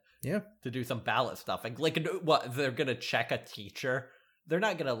steal it. Yeah. To do some ballot stuffing. Like, what, they're gonna check a teacher? They're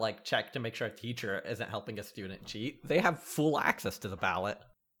not gonna like check to make sure a teacher isn't helping a student cheat. They have full access to the ballot.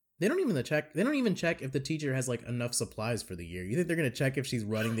 They don't even check if the teacher has like enough supplies for the year. You think they're going to check if she's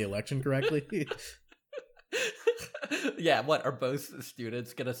running the election correctly? Yeah, what, are both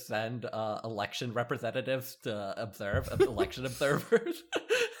students gonna send election representatives to observe, election observers?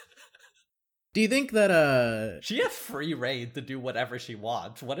 Do you think that She has free reign to do whatever she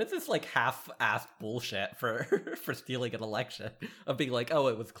wants. What is this like half-assed bullshit for for stealing an election? Of being like, oh,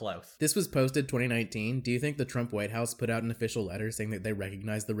 it was close. this was posted 2019? Do you think the Trump White House put out an official letter saying that they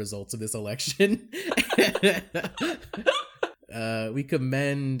recognize the results of this election? We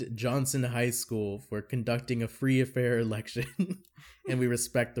commend Johnson High School for conducting a free, fair election, and we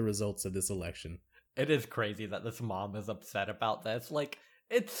respect the results of this election. It is crazy that this mom is upset about this. Like,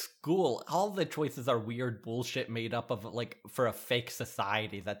 it's school. All the choices are weird bullshit made up of, like, for a fake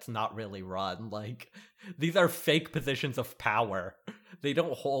society that's not really run. Like, these are fake positions of power. They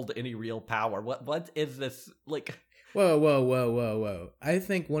don't hold any real power. What is this, like... Whoa. I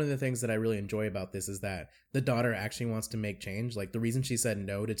think one of the things that I really enjoy about this is that the daughter actually wants to make change. Like, the reason she said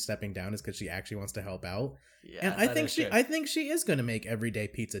no to stepping down is because she actually wants to help out. Yeah, And I think she is going to make everyday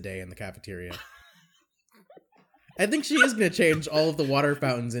pizza day in the cafeteria. I think she is going to change all of the water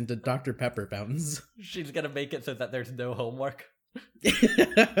fountains into Dr. Pepper fountains. She's gonna make it so that there's no homework.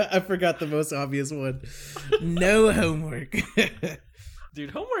 I forgot the most obvious one. No homework.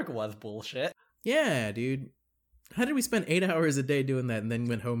 Dude, homework was bullshit. Yeah, dude. How did we spend 8 hours a day doing that and then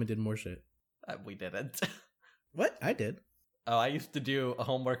went home and did more shit? We didn't. What? I did. Oh, I used to do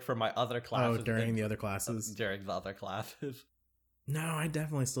homework for my other classes. Oh, during the other classes? During the other classes. No, I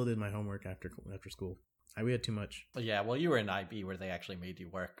definitely still did my homework after school. We had too much. Yeah, well, you were in IB where they actually made you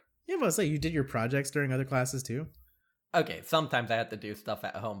work. Yeah, but I was like, you did your projects during other classes too? Okay, sometimes I had to do stuff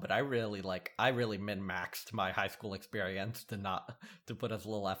at home, but I really min-maxed my high school experience to put as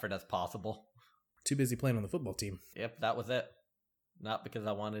little effort as possible. Too busy playing on the football team. Yep, that was it. Not because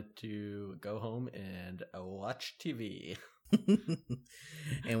I wanted to go home and watch TV.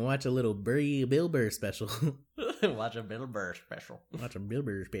 And watch a little Bill Burr special. Watch a Bill Burr special. Watch a Bill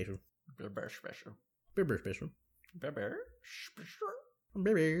Burr special. Bill Burr special. Bill Burr special. Bill Burr special.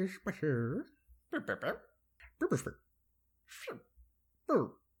 Bill Burr special. Bill Burr. Bill Burr special. Burr.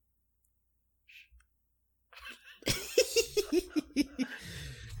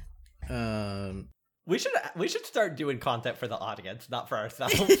 We should start doing content for the audience, not for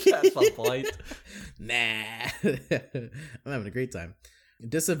ourselves at some point. Nah. I'm having a great time.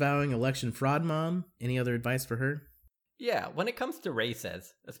 Disavowing election fraud mom. Any other advice for her? Yeah, when it comes to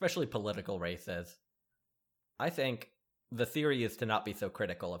races, especially political races, I think the theory is to not be so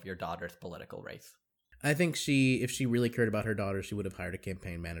critical of your daughter's political race. I think if she really cared about her daughter, she would have hired a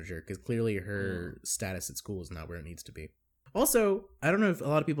campaign manager, because clearly her status at school is not where it needs to be. Also, I don't know if a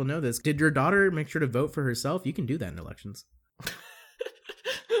lot of people know this. Did your daughter make sure to vote for herself? You can do that in elections.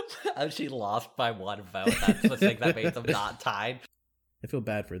 She lost by one vote. That's the thing that made them not tied. I feel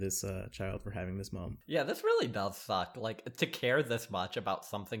bad for this child for having this mom. Yeah, this really does suck. Like, to care this much about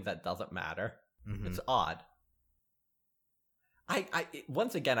something that doesn't matter. Mm-hmm. It's odd. I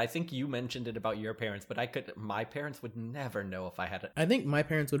once again, I think you mentioned it about your parents, but my parents would never know if I had it. I think my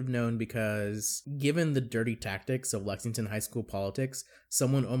parents would have known because, given the dirty tactics of Lexington high school politics,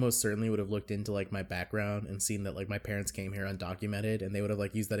 someone almost certainly would have looked into like my background and seen that like my parents came here undocumented, and they would have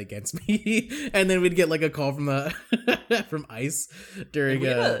like used that against me. And then we'd get like a call from from ICE during we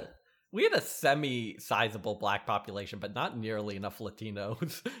had a semi-sizable black population, but not nearly enough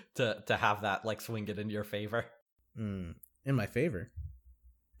Latinos to have that like swing it in your favor. In my favor.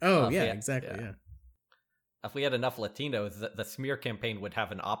 Oh, yeah, yeah, exactly, yeah. If we had enough Latinos, the smear campaign would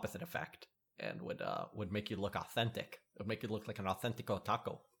have an opposite effect and would make you look authentic. It would make you look like an authentico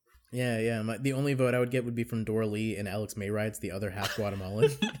taco. Yeah. The only vote I would get would be from Dora Lee, and Alex Mayride's the other half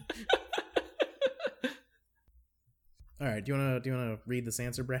Guatemalan. All right, do you wanna read this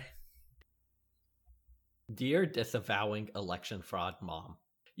answer, Bray? Dear disavowing election fraud mom,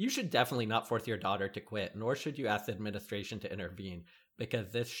 you should definitely not force your daughter to quit, nor should you ask the administration to intervene,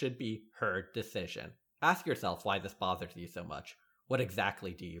 because this should be her decision. Ask yourself why this bothers you so much. What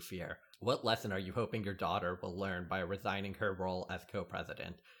exactly do you fear? What lesson are you hoping your daughter will learn by resigning her role as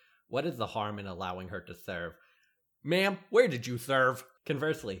co-president? What is the harm in allowing her to serve? Ma'am, where did you serve?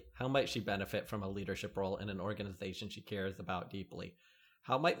 Conversely, how might she benefit from a leadership role in an organization she cares about deeply?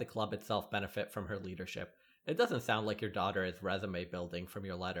 How might the club itself benefit from her leadership? It doesn't sound like your daughter is resume building from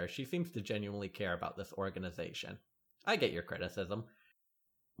your letter. She seems to genuinely care about this organization. I get your criticism.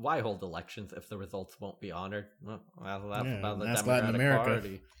 Why hold elections if the results won't be honored? Well, that's about the that's Latin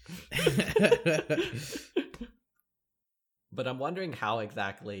Democratic America. Party. But I'm wondering how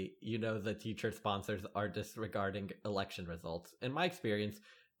exactly, the teacher sponsors are disregarding election results. In my experience,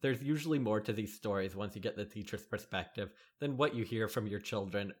 there's usually more to these stories once you get the teacher's perspective than what you hear from your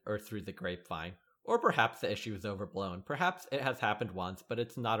children or through the grapevine. Or perhaps the issue is overblown. Perhaps it has happened once, but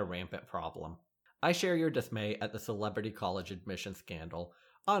it's not a rampant problem. I share your dismay at the celebrity college admission scandal.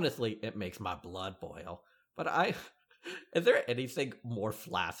 Honestly, it makes my blood boil. But is there anything more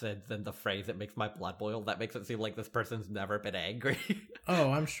flaccid than the phrase "it makes my blood boil" that makes it seem like this person's never been angry?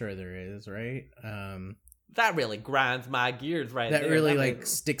 Oh, I'm sure there is, right? That really grinds my gears right there. That really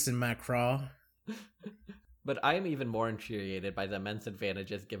sticks in my craw. But I am even more infuriated by the immense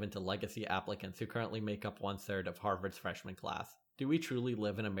advantages given to legacy applicants who currently make up 1/3 of Harvard's freshman class. Do we truly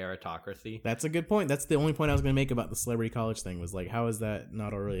live in a meritocracy? That's a good point. That's the only point I was going to make about the celebrity college thing, was like, how is that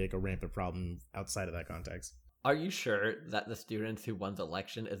not already like a rampant problem outside of that context? Are you sure that the students who won the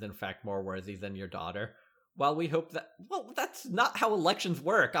election is in fact more worthy than your daughter? While we hope that... Well, that's not how elections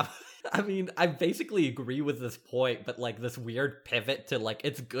work. I mean, I basically agree with this point, but this weird pivot to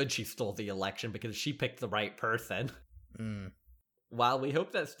it's good she stole the election because she picked the right person. While we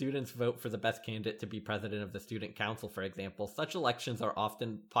hope that students vote for the best candidate to be president of the student council, for example, such elections are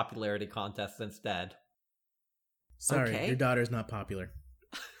often popularity contests instead. Sorry, Okay. Your daughter's not popular.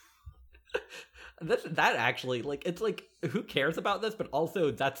 That actually, it's who cares about this? But also,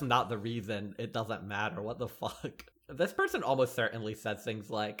 that's not the reason it doesn't matter. What the fuck? This person almost certainly said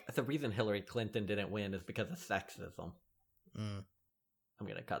things like, the reason Hillary Clinton didn't win is because of sexism. I'm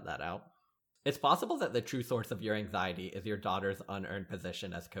gonna cut that out. It's possible that the true source of your anxiety is your daughter's unearned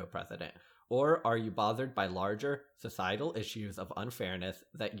position as co-president. Or are you bothered by larger societal issues of unfairness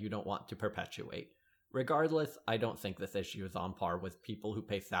that you don't want to perpetuate? Regardless, I don't think this issue is on par with people who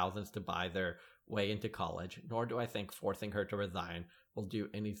pay thousands to buy their way into college, nor do I think forcing her to resign will do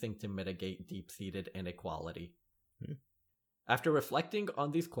anything to mitigate deep-seated inequality. After reflecting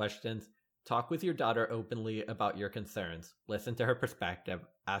on these questions, talk with your daughter openly about your concerns, listen to her perspective,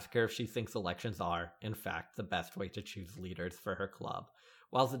 ask her if she thinks elections are, in fact, the best way to choose leaders for her club.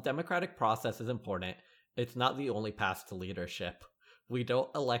 While the democratic process is important, it's not the only path to leadership. We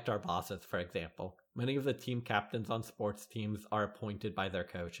don't elect our bosses, for example. Many of the team captains on sports teams are appointed by their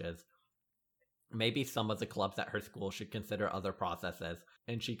coaches. Maybe some of the clubs at her school should consider other processes,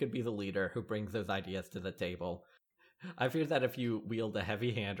 and she could be the leader who brings those ideas to the table. I fear that if you wield a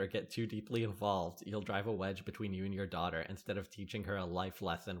heavy hand or get too deeply involved, you'll drive a wedge between you and your daughter instead of teaching her a life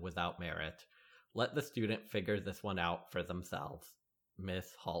lesson without merit. Let the student figure this one out for themselves. Miss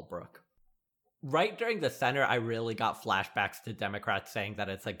Hallbrook. Right during the center, I really got flashbacks to Democrats saying that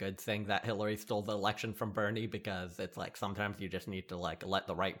it's a good thing that Hillary stole the election from Bernie, because it's sometimes you just need to let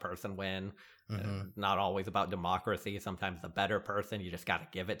the right person win. Not always about democracy. Sometimes the better person, you just got to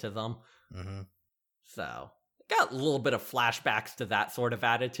give it to them. So, got a little bit of flashbacks to that sort of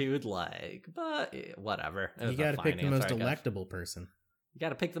attitude, but whatever. You got to pick the most electable person. You got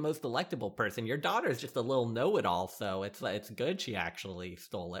to pick the most electable person. Your daughter's just a little know-it-all, so it's good she actually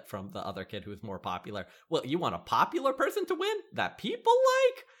stole it from the other kid who's more popular. Well, you want a popular person to win that people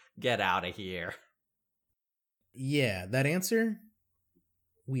like? Get out of here. Yeah, that answer,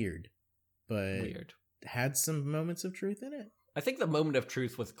 weird, but Weird. had some moments of truth in it. I think the moment of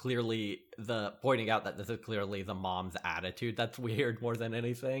truth was clearly the pointing out that this is clearly the mom's attitude that's weird more than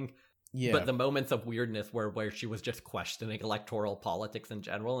anything. Yeah. But the moments of weirdness were where she was just questioning electoral politics in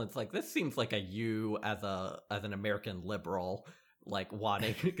general. And it's this seems like you as an American liberal,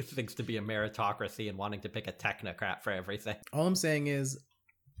 wanting things to be a meritocracy and wanting to pick a technocrat for everything. All I'm saying is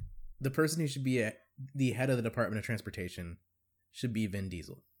the person who should be the head of the Department of Transportation should be Vin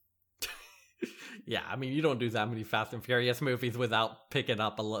Diesel. Yeah, I mean, you don't do that many Fast and Furious movies without picking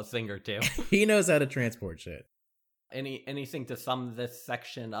up a thing or two. He knows how to transport shit. Anything to sum this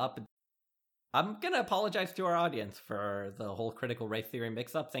section up? I'm gonna apologize to our audience for the whole critical race theory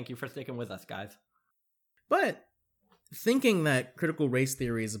mix-up. Thank you for sticking with us, guys. But thinking that critical race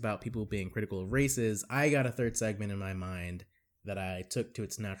theory is about people being critical of races, I got a third segment in my mind that I took to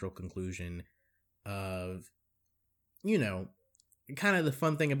its natural conclusion of, you know, kind of the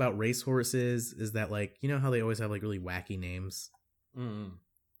fun thing about racehorses is that, like, you know how they always have like really wacky names? Mm.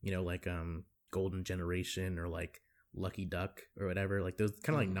 You know, like Golden Generation or like Lucky Duck or whatever, like those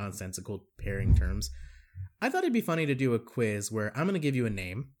kind of like nonsensical pairing terms. I thought it'd be funny to do a quiz where I'm going to give you a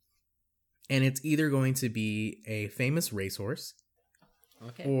name, and it's either going to be a famous racehorse,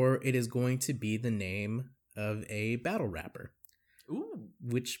 Okay. or it is going to be the name of a battle rapper. Ooh.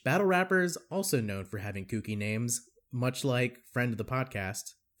 Which battle rappers also known for having kooky names, much like friend of the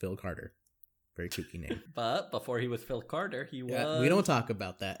podcast, Phil Carter. Very kooky name. But before he was Phil Carter, he was... Yeah, we don't talk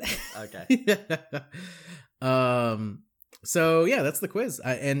about that. Okay. So yeah, that's the quiz.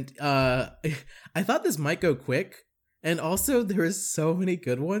 I thought this might go quick, and also there is so many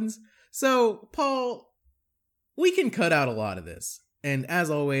good ones. So Paul, we can cut out a lot of this. And as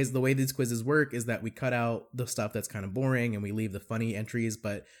always, the way these quizzes work is that we cut out the stuff that's kind of boring and we leave the funny entries,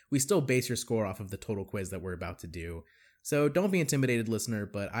 but we still base your score off of the total quiz that we're about to do. So don't be intimidated, listener,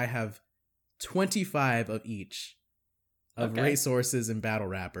 but I have 25 of each of racehorses and battle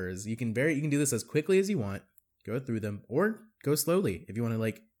rappers. You can do this as quickly as you want, go through them, or go slowly if you want to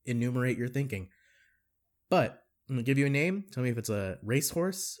like enumerate your thinking. But I'm gonna give you a name. Tell me if it's a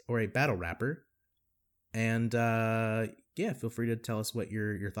racehorse or a battle rapper. And yeah, feel free to tell us what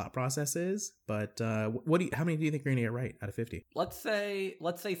your thought process is. But how many do you think you're gonna get right out of 50? Let's say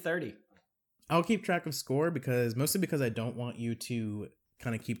 30. I'll keep track of score because I don't want you to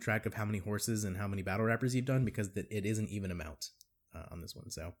kind of keep track of how many horses and how many battle rappers you've done, because it is an even amount on this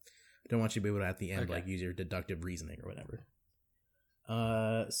one. So I don't want you to be able to at the end like use your deductive reasoning or whatever.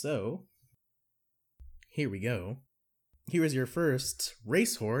 So here we go. Here is your first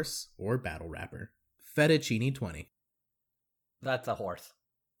racehorse or battle rapper. Fettuccine 20. That's a horse.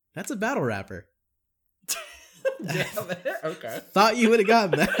 That's a battle rapper. Damn it. Okay. Thought you would have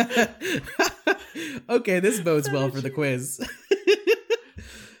gotten that. Okay, this bodes well for the quiz.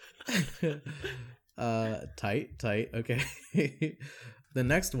 Tight. Okay. The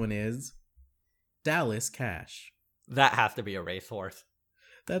next one is Dallas Cash. That has to be a racehorse.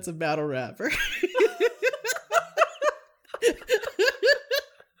 That's a battle rapper.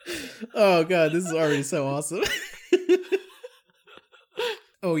 Oh god, this is already so awesome.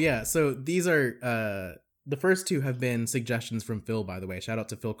 Oh yeah, so these are the first two have been suggestions from Phil, by the way. Shout out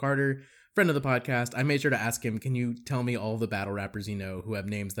to Phil Carter, friend of the podcast. I made sure to ask him, can you tell me all the battle rappers you know who have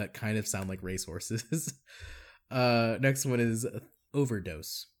names that kind of sound like racehorses? Next one is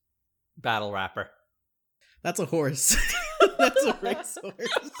Overdose. Battle rapper. That's a horse. That's a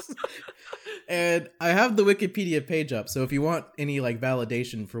racehorse. And I have the Wikipedia page up, so if you want any like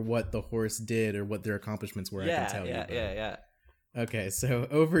validation for what the horse did or what their accomplishments were, I can tell you. Yeah. Okay, so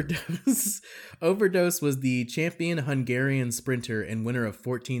Overdose was the champion Hungarian sprinter and winner of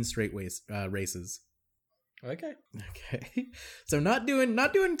 14 straight races. Okay. So not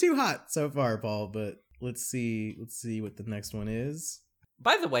doing too hot so far, Paul, but let's see what the next one is.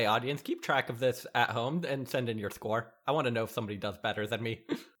 By the way, audience, keep track of this at home and send in your score. I want to know if somebody does better than me.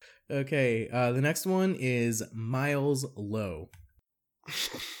 Okay, the next one is Miles Lowe.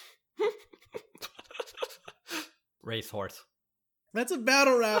 Racehorse. That's a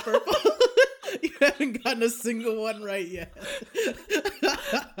battle rapper. You haven't gotten a single one right yet.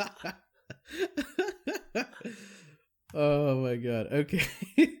 Oh my god. Okay.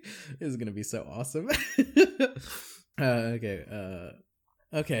 This is gonna be so awesome. Okay.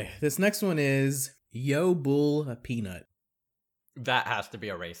 This next one is Yo Bull Peanut. That has to be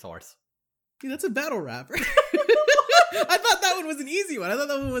a racehorse. Dude, that's a battle rapper. I thought that one was an easy one. I thought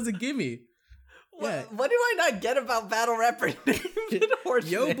that one was a gimme. Yeah. What do I not get about battle rapper names in horse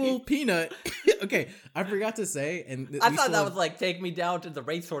Yo names? Bull Peanut. Okay, I forgot to say, and I thought that was like, take me down to the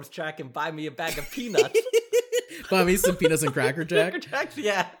racehorse track and buy me a bag of peanuts. Buy me some peanuts and Cracker Jack. Cracker Jacks,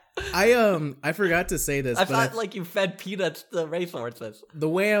 yeah. I forgot to say this. I thought like you fed peanuts to racehorses. The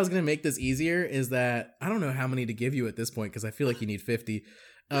way I was gonna make this easier is that I don't know how many to give you at this point because I feel like you need 50.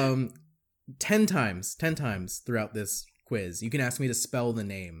 10 times throughout this quiz, you can ask me to spell the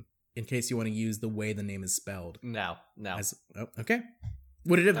name in case you want to use the way the name is spelled. No. Okay.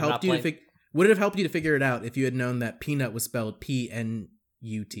 Would it have helped you to figure it out if you had known that peanut was spelled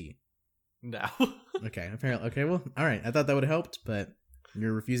P-N-U-T? No. Okay. Apparently. Okay. Well, all right. I thought that would have helped, but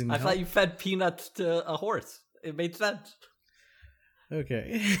you're refusing to I help. thought you fed peanuts to a horse. It made sense.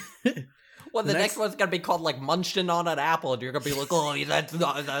 Okay. Well, the next one's gonna be called like munching on an apple, and you're gonna be like, "Oh, that's a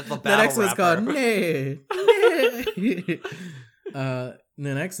battle The next one's rapper." called Nay. Nay. The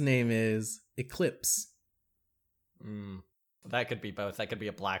next name is Eclipse. That could be both. That could be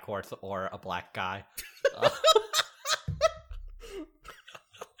a black horse or a black guy.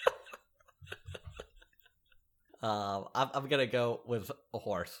 I'm gonna go with a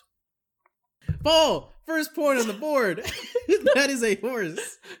horse. Paul, first point on the board. That is a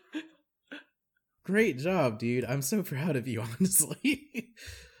horse. Great job, dude. I'm so proud of you, honestly.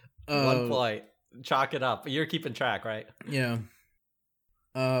 1 point. Chalk it up. You're keeping track, right? Yeah.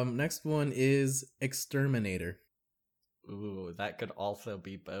 Next one is Exterminator. Ooh, that could also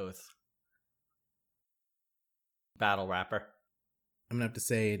be both. Battle rapper. I'm gonna have to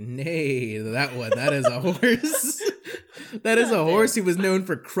say nay to that one. That is a horse. That is a horse who was known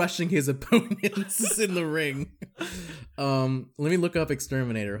for crushing his opponents in the ring. Let me look up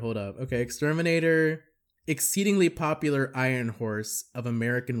Exterminator. Hold up. Okay, Exterminator, exceedingly popular iron horse of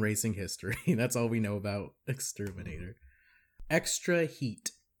American racing history. That's all we know about Exterminator. Extra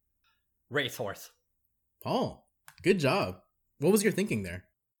heat. Racehorse. Oh, good job. What was your thinking there?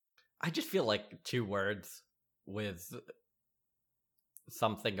 I just feel like 2 words with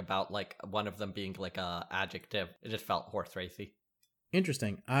something about like one of them being like a adjective. It just felt horse racy.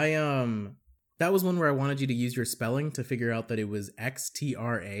 Interesting. That was one where I wanted you to use your spelling to figure out that it was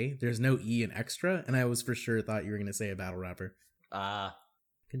XTRA. There's no E in extra, and I was for sure thought you were gonna say a battle rapper.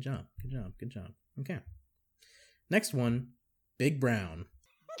 Good job. Good job. Good job. Okay. Next one, Big Brown.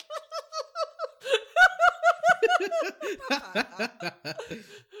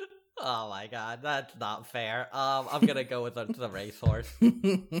 Oh my god, that's not fair. I'm gonna go with the racehorse.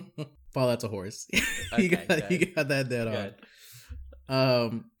 Paul, that's a horse. Okay, you got that dead Good.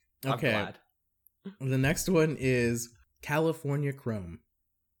 on. I'm Okay. glad. The next one is California Chrome.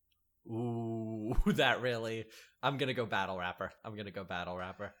 Ooh, that really. I'm gonna go battle rapper.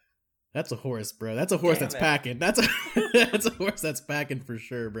 That's a horse, bro. That's a horse Damn that's it. packing. That's a horse that's packing for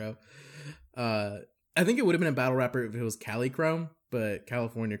sure, bro. I think it would have been a battle rapper if it was Cali Chrome, but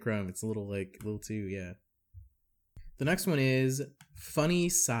California Chrome, it's a little too, yeah. The next one is Funny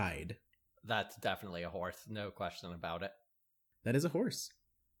Side. That's definitely a horse. No question about it. That is a horse.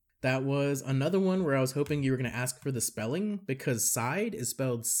 That was another one where I was hoping you were going to ask for the spelling, because side is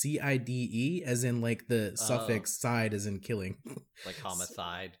spelled CIDE, as in like the suffix side as in killing. Like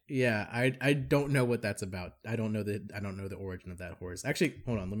homicide. Yeah, I don't know what that's about. I don't know the origin of that horse. Actually,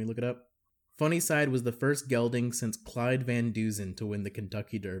 hold on, let me look it up. Funny Side was the first gelding since Clyde Van Dusen to win the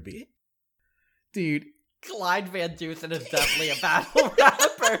Kentucky Derby. Dude. Clyde Van Dusen is definitely a battle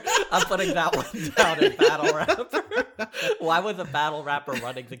rapper. I'm putting that one down as battle rapper. Why was a battle rapper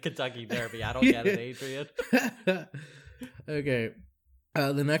running the Kentucky Derby? I don't get it, Adrian. Okay.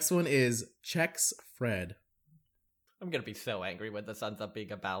 The next one is Chex Fred. I'm gonna be so angry when this ends up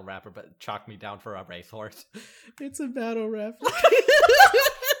being a battle rapper, but chalk me down for a racehorse. It's a battle rapper.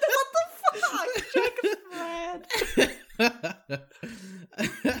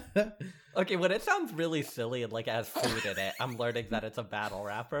 Okay, when it sounds really silly and like it has food in it, I'm learning that it's a battle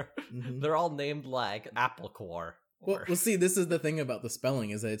rapper. Mhm. They're all named like Apple Core. Well, see, this is the thing about the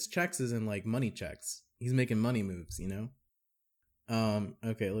spelling, is that it's checks as in like money checks. He's making money moves, you know?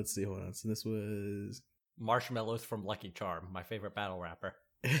 Okay, let's see, hold on. So this was Marshmallows from Lucky Charm, my favorite battle rapper.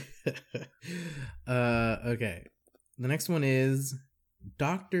 okay. The next one is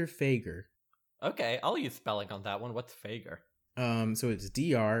Dr. Fager. Okay, I'll use spelling on that one. What's Fager? So it's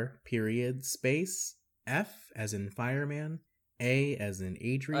DR period space F as in fireman, A as in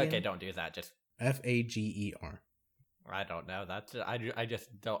Adrian. Okay, don't do that. Just Fager. I don't know. That's I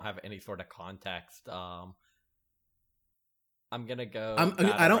just don't have any sort of context. I'm gonna go.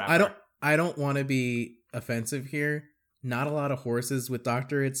 I don't want to be offensive here. Not a lot of horses with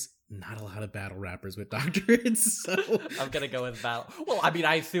doctorates. Not a lot of battle rappers with doctorates. So I'm gonna go with battle. Well, I mean,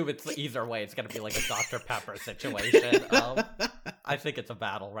 I assume it's either way. It's gonna be like a Dr. Pepper situation. I think it's a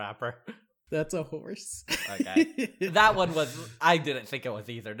battle rapper. That's a horse. Okay, that one was. I didn't think it was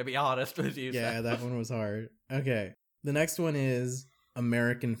either, to be honest with you. Yeah, so. that one was hard. Okay, the next one is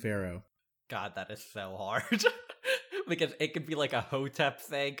American Pharaoh. God, that is so hard. Because it could be like a Hotep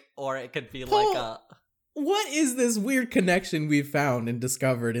thing, or it could be Paul, like a. What is this weird connection we've found and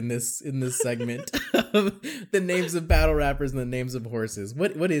discovered in this segment of the names of battle rappers and the names of horses?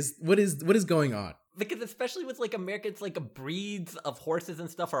 What is going on? Because especially with like Americans, like breeds of horses and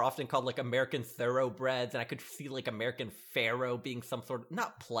stuff are often called like American thoroughbreds, and I could see like American Pharaoh being some sort of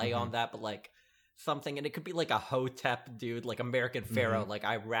not play on that, but like something, and it could be like a Hotep dude, like American Pharaoh. Like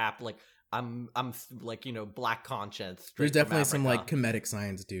I rap like like, Black Conscience. There's straight from definitely some like Africa. comedic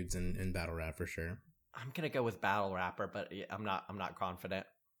science dudes in battle rap for sure. I'm gonna go with battle rapper, but I'm not confident.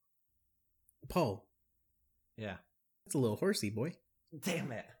 Paul, Yeah. that's a little horsey, boy.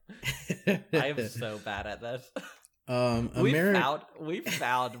 Damn it. I am so bad at this. We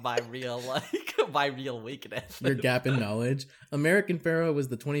found my real my real weakness. Your gap in knowledge. American Pharaoh was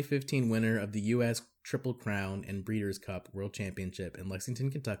the 2015 winner of the U.S. Triple Crown and Breeders' Cup World Championship in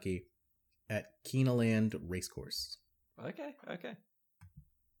Lexington, Kentucky, at Keeneland Racecourse. Okay.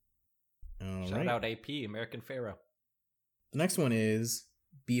 All Shout right. out AP, American Pharaoh. The next one is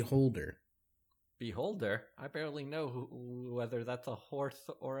Beholder. Beholder. I barely know whether that's a horse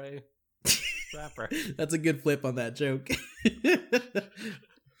or a rapper. That's a good flip on that joke.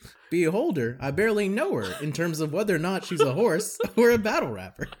 Beholder. I barely know her in terms of whether or not she's a horse or a battle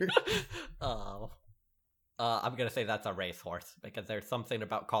rapper. I'm gonna say that's a racehorse because there's something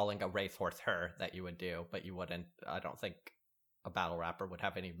about calling a racehorse her that you would do, but you wouldn't. I don't think a battle rapper would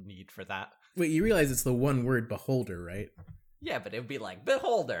have any need for that. Wait, you realize it's the one word beholder, right? Yeah, but it would be like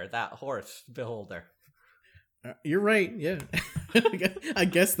beholder, that horse, beholder. You're right. Yeah, I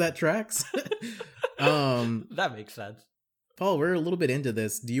guess that tracks. That makes sense. Paul, we're a little bit into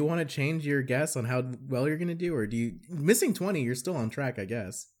this. Do you want to change your guess on how well you're gonna do, or do you missing 20? You're still on track, I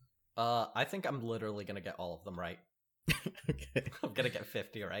guess. I think I'm literally gonna get all of them right. Okay. I'm gonna get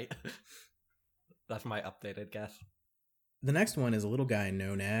 50 right. That's my updated guess. The next one is a little guy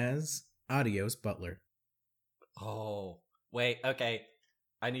known as Adios Butler. Oh, wait, okay.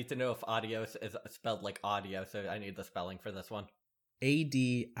 I need to know if adios is spelled like audio, so I need the spelling for this one.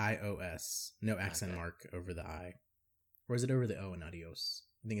 Adios. No accent Okay. mark over the I. Or is it over the O in adios?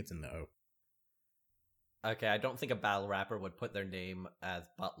 I think it's in the O. Okay, I don't think a battle rapper would put their name as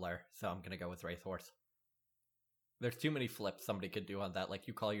Butler, so I'm gonna go with Racehorse. There's too many flips somebody could do on that. Like,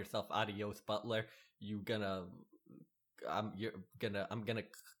 you call yourself Adios Butler, I'm gonna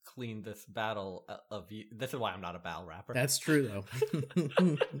clean this battle of you. This is why I'm not a battle rapper. That's true, though.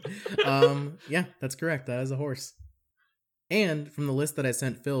 Yeah, that's correct. That is a horse. And from the list that I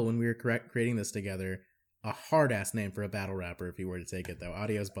sent Phil when we were creating this together, a hard-ass name for a battle rapper if you were to take it, though.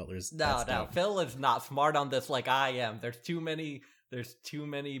 Adios Butler's. No, Phil is not smart on this like I am. There's too many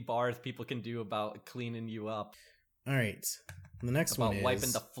bars people can do about cleaning you up. All right. The next About one is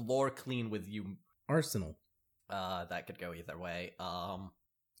wiping the floor clean with you. Arsenal. That could go either way.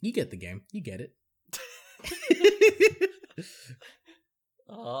 You get the game. You get it.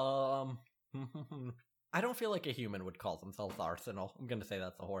 I don't feel like a human would call themselves Arsenal. I'm gonna say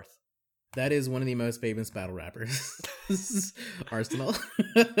that's a horse. That is one of the most famous battle rappers. Arsenal.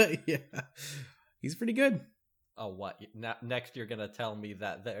 Yeah. He's pretty good. Oh, what? Next you're gonna tell me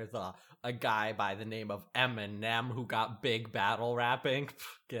that there's a guy by the name of Eminem who got big battle rapping?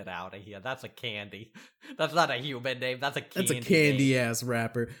 Get out of here. That's a candy. That's not a human name. That's a candy. That's a candy ass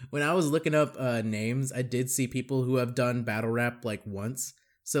rapper. When I was looking up names, I did see people who have done battle rap like once.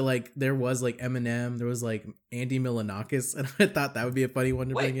 So like there was like Eminem, there was like Andy Milonakis, and I thought that would be a funny one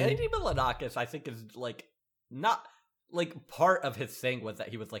to Wait, bring in. Andy Milonakis, I think, is like not like part of his thing was that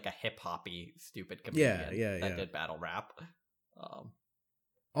he was like a hip hoppy stupid comedian that did battle rap.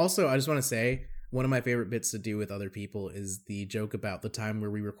 Also, I just want to say one of my favorite bits to do with other people is the joke about the time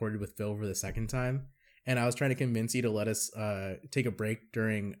where we recorded with Phil for the second time. And I was trying to convince you to let us take a break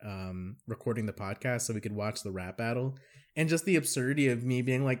during recording the podcast so we could watch the rap battle. And just the absurdity of me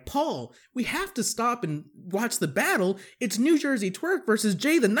being like, Paul, we have to stop and watch the battle. It's New Jersey Twerk versus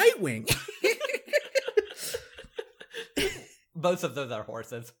Jay the Nightwing. Both of those are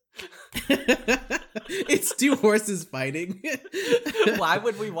horses. It's two horses fighting. Why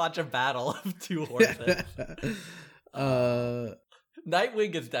would we watch a battle of two horses?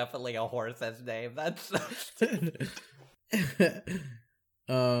 Nightwing is definitely a horse's name. That's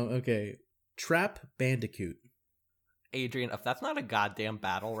okay. Trap Bandicoot. Adrian, if that's not a goddamn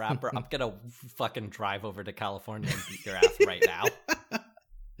battle rapper, I'm gonna fucking drive over to California and beat your ass right now.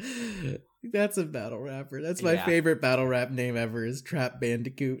 That's a battle rapper. That's my favorite battle rap name ever is Trap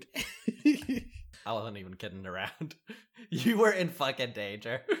Bandicoot. I wasn't even kidding around. You were in fucking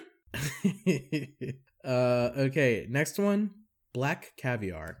danger. Okay, next one. Black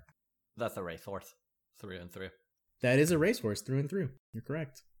Caviar. That's a racehorse. Through and through. That is a racehorse through and through. You're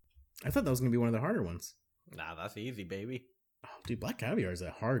correct. I thought that was going to be one of the harder ones. Nah, that's easy, baby. Oh, dude, Black Caviar is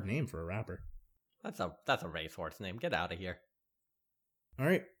a hard name for a rapper. That's a racehorse name. Get out of here. All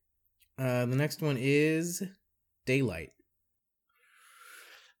right. The next one is Daylight.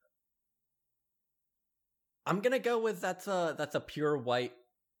 I'm gonna go with that's a pure white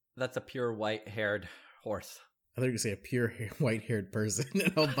haired horse. I thought you were going to say a pure white-haired person,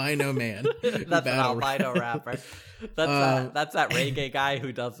 an albino man. That's an Battle albino rap. rapper. Um, That's that reggae guy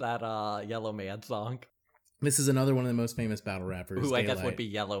who does that Yellow Man song. This is another one of the most famous battle rappers. Who I guess would Daylight. be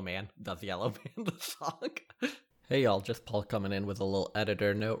Yellow Man. Does Yellow Man the song? Hey y'all, just Paul coming in with a little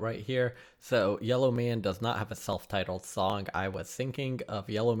editor note right here. So, Yellow Man does not have a self-titled song. I was thinking of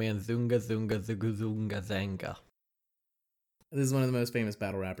Yellow Man Zunga Zunga Zugu Zunga Zanga. This is one of the most famous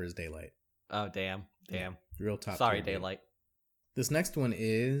battle rappers, Daylight. Oh, damn. Real top. Sorry, tier, dude. Daylight. This next one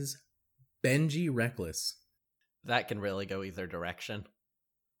is Benji Reckless. That can really go either direction.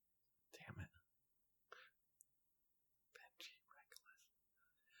 Damn it. Benji Reckless.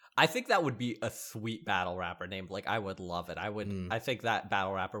 I think that would be a sweet battle rapper name. Like, I would love it. I think that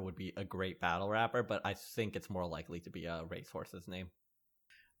battle rapper would be a great battle rapper, but I think it's more likely to be a racehorse's name.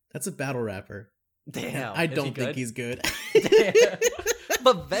 That's a battle rapper. Damn. I is he don't think good? he's good. Damn.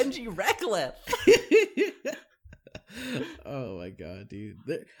 But Benji Reckless. Oh my god, dude!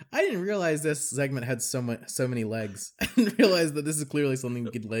 I didn't realize this segment had so many legs. I didn't realize that this is clearly something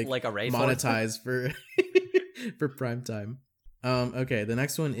we could Like a racehorse? monetize for for prime time. Okay, the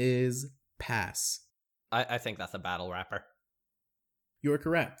next one is Pass. I think that's a battle rapper. You're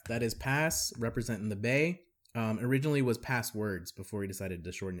correct. That is Pass, representing the Bay. Originally was Passwords before he decided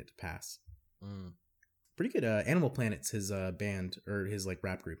to shorten it to Pass. Mm. Pretty good. Animal Planet's his band or his like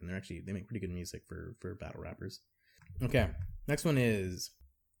rap group, and they make pretty good music for battle rappers. Okay, next one is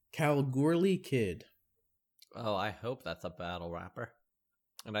Kalgoorlie Kid. Oh, I hope that's a battle rapper.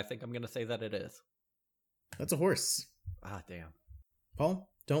 And I think I'm going to say that it is. That's a horse. Ah, damn. Paul,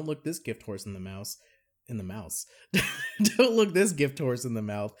 don't look this gift horse in the mouse. Don't look this gift horse in the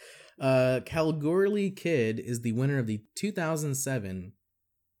mouth. Kalgoorlie Kid is the winner of the 2007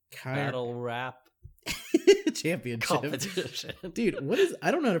 Battle rap championship. competition. Dude,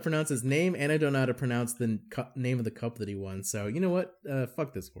 I don't know how to pronounce his name, and I don't know how to pronounce the name of the cup that he won. So, you know what?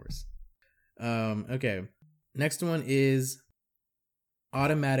 Fuck this horse. Okay. Next one is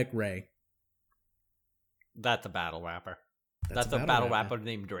Automatic Ray. That's a battle rapper. That's a battle rapper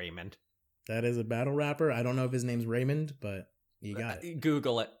named Raymond. That is a battle rapper. I don't know if his name's Raymond, but you got it.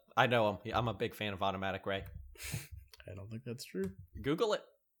 Google it. I know him. I'm a big fan of Automatic Ray. I don't think that's true. Google it.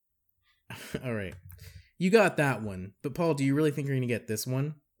 All right. You got that one. But Paul, do you really think you're going to get this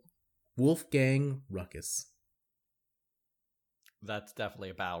one? Wolfgang Ruckus. That's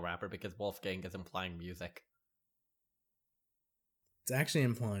definitely a battle rapper because Wolfgang is implying music. It's actually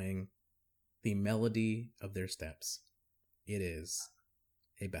implying the melody of their steps. It is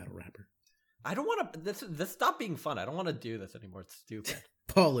a battle rapper. I don't want to... This stop being fun. I don't want to do this anymore. It's stupid.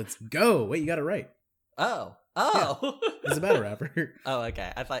 Paul, let's go. Wait, you got it right. Oh. He's a battle rapper. Oh,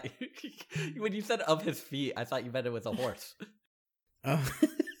 okay. I thought... when you said of his feet, I thought you meant it was a horse.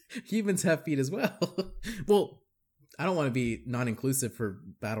 Humans have feet as well. Well, I don't want to be non-inclusive for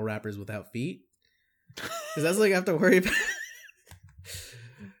battle rappers without feet. Because that's like I have to worry about...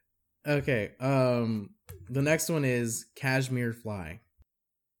 Okay, the next one is Cashmere Fly.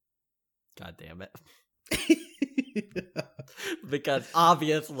 God damn it. Because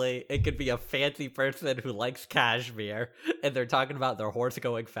obviously it could be a fancy person who likes cashmere and they're talking about their horse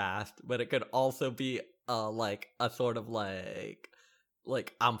going fast, but it could also be like a sort of like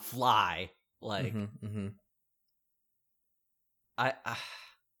I'm fly. Like I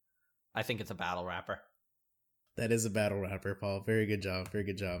think it's a battle rapper. That is a battle rapper, Paul. Very good job. Very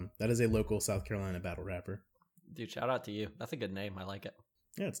good job. That is a local South Carolina battle rapper. Dude, shout out to you. That's a good name. I like it.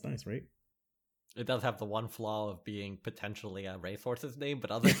 Yeah, it's nice, right? It does have the one flaw of being potentially a racehorse's name, but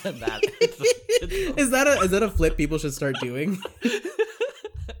other than that, it's Is that a flip people should start doing?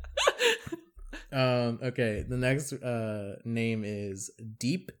 Okay, the next name is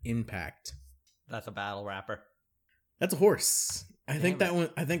Deep Impact. That's a battle rapper. That's a horse. I think Damn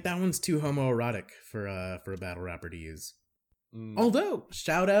it. I think that one's too homoerotic for a battle rapper to use. Mm. Although,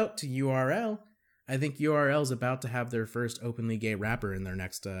 shout out to URL. I think URL is about to have their first openly gay rapper in their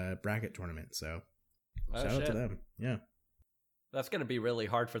next bracket tournament. So, Oh, shout out to shit. them. Yeah. That's gonna be really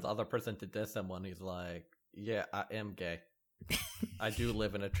hard for the other person to diss him when he's like, "Yeah, I am gay. I do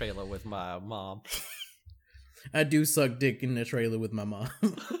live in a trailer with my mom. I do suck dick in the trailer with my mom.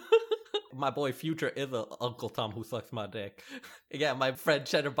 My boy Future is a Uncle Tom who sucks my dick. Yeah, my friend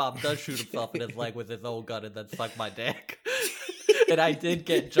Cheddar Bob does shoot himself in his leg with his own gun and then suck my dick. And I did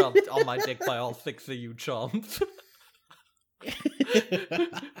get jumped on my dick by all 6 of you chumps.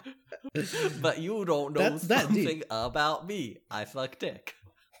 But you don't know something about me. I suck dick.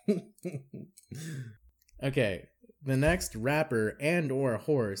 Okay, the next rapper and or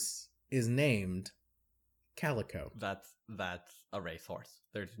horse is named Calico. that's a racehorse.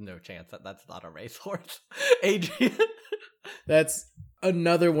 There's no chance that that's not a racehorse. Adrian. That's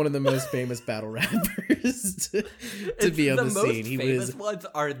another one of the most famous battle rappers to be on the scene. He famous was. ones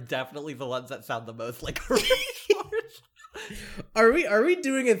are definitely the ones that sound the most like a racehorse. Are we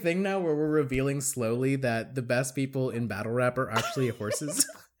doing a thing now where we're revealing slowly that the best people in battle rap are actually horses?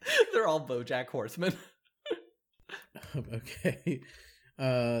 They're all BoJack Horsemen. Okay.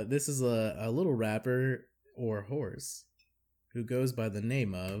 This is a little rapper or horse who goes by the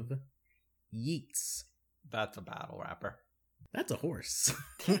name of Yeats. That's a battle rapper. That's a horse.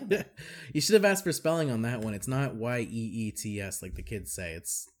 You should have asked for spelling on that one. It's not Yeets like the kids say.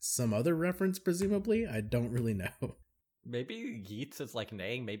 It's some other reference, presumably. I don't really know. Maybe Yeats is like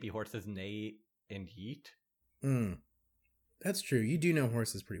neighing. Maybe horses neigh and yeet. That's true. You do know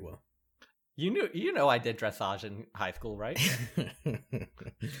horses pretty well. You know I did dressage in high school, right?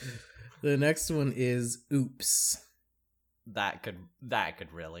 The next one is Oops. That could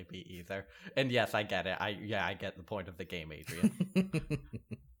really be either. And yes, I get it. I get the point of the game, Adrian.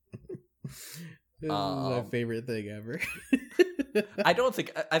 This is my favorite thing ever.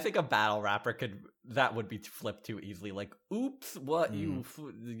 I think a battle rapper that would be flipped too easily. Like, oops, what you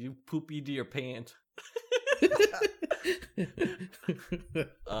pooped your pants.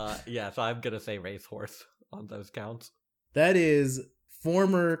 Yeah, so I'm gonna say racehorse on those counts. That is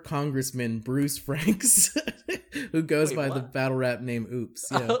former Congressman Bruce Franks, who goes by the battle rap name Oops.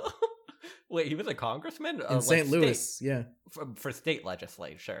 Yeah. Wait, he was a congressman In St. Louis, yeah. For state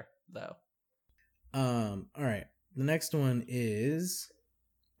legislature, though. All right. The next one is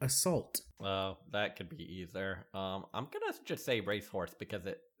Assault. Oh, that could be either. I'm gonna just say racehorse because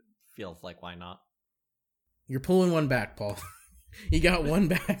it feels like why not. You're pulling one back, Paul. You got one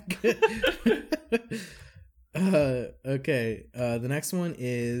back. Okay. The next one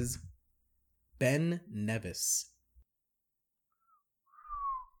is Ben Nevis.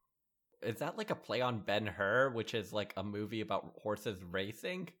 Is that like a play on Ben-Hur, which is like a movie about horses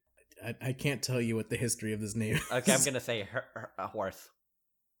racing? I can't tell you what the history of this name is. Okay, I'm gonna say a horse.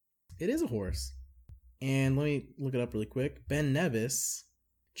 It is a horse. And let me look it up really quick. Ben Nevis,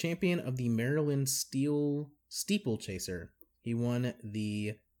 champion of the Maryland Steel Steeplechaser. He won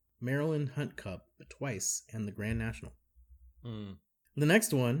the Maryland Hunt Cup twice and the Grand National. The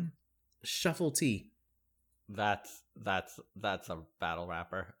next one, Shuffle T. That's a battle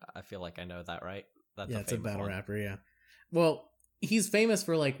rapper. I feel like I know that, right? It's a battle rapper, yeah. Well, he's famous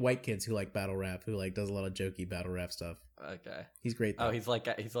for like white kids who like battle rap, who like does a lot of jokey battle rap stuff. Okay. He's great though. Oh, he's like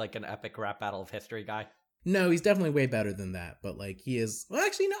an epic rap battle of history guy. No, he's definitely way better than that, but like he is. Well,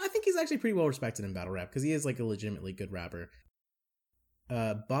 actually, no, I think he's actually pretty well respected in battle rap because he is like a legitimately good rapper.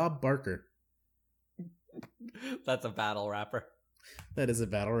 Bob Barker. That's a battle rapper. That is a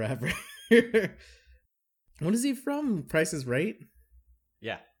battle rapper. What is he from? Price is Right?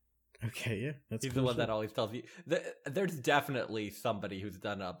 Yeah. Okay, yeah. That's He's the one that always tells you. There's definitely somebody who's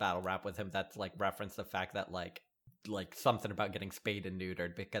done a battle rap with him that's like referenced the fact that like something about getting spayed and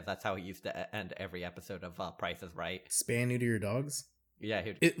neutered because that's how he used to end every episode of Price is Right. Spay and neuter your dogs? Yeah.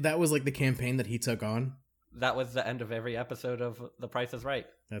 That was like the campaign that he took on? That was the end of every episode of The Price is Right.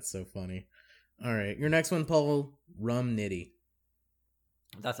 That's so funny. All right, your next one, Paul. Rum Nitty.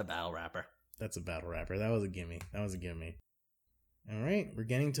 That's a battle rapper. That's a battle rapper. That was a gimme. All right, we're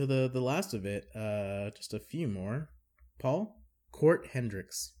getting to the last of it. Just a few more. Paul? Court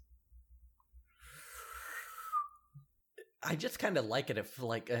Hendricks. I just kind of like it. If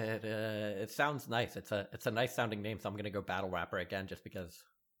like it sounds nice. It's a nice sounding name, so I'm gonna go battle rapper again, just because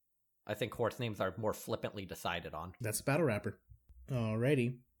I think horse names are more flippantly decided on. That's a battle rapper.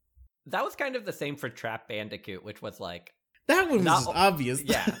 Alrighty. That was kind of the same for Trap Bandicoot, which was like that one was just obvious.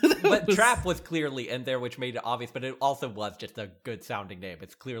 Yeah, but Trap was clearly in there, which made it obvious. But it also was just a good sounding name.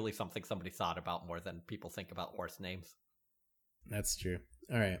 It's clearly something somebody thought about more than people think about horse names. That's true.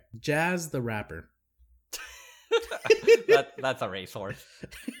 All right, Jazz the Rapper. That's a racehorse.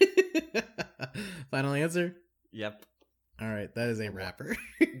 Final answer? Yep. All right, that is a rapper.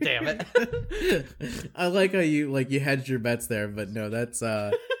 Damn it. I like how you hedged your bets there, but no, that's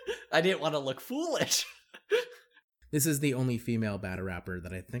I didn't want to look foolish. This is the only female battle rapper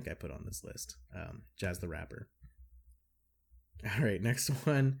that I think I put on this list. Jazz the Rapper. All right, next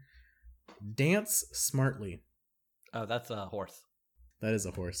one. Dance Smartly. Oh, that's a horse. That is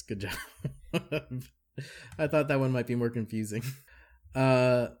a horse. Good job. I thought that one might be more confusing.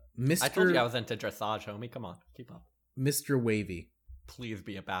 Mr. I told you I was into dressage, homie. Come on, keep up. Mr. Wavy. Please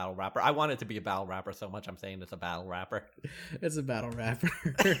be a battle rapper. I want it to be a battle rapper so much I'm saying it's a battle rapper. It's a battle rapper.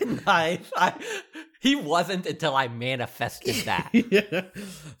 Nice. He wasn't until I manifested that. Yeah.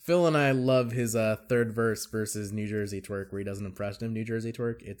 Phil and I love his third verse versus New Jersey Twerk, where he does an impression of New Jersey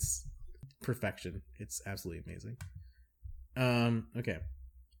Twerk. It's perfection. It's absolutely amazing. Okay.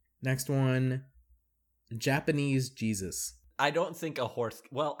 Next one, Japanese Jesus. I don't think a horse...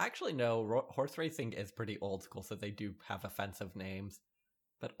 Well, actually, no. Horse racing is pretty old school, so they do have offensive names.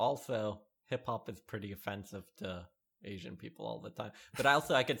 But also, hip-hop is pretty offensive to Asian people all the time. But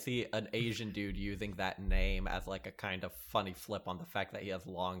I could see an Asian dude using that name as like a kind of funny flip on the fact that he has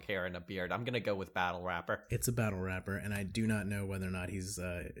long hair and a beard. I'm going to go with battle rapper. It's a battle rapper, and I do not know whether or not he's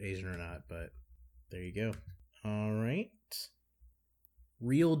Asian or not, but there you go. All right.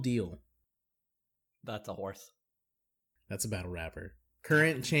 Real Deal. That's a horse. That's a battle rapper.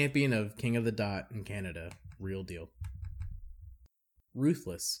 Current champion of King of the Dot in Canada. Real Deal.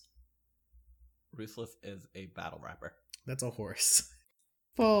 Ruthless. Ruthless is a battle rapper. That's a horse.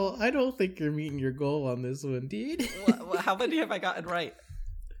 Paul, I don't think you're meeting your goal on this one, dude. How many have I gotten right?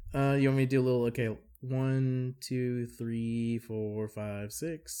 You want me to do a little, okay, 1, 2, 3, 4, 5,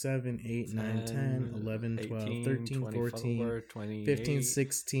 6, 7, 8, 9, 10, 11, 12, 13, 14, 15,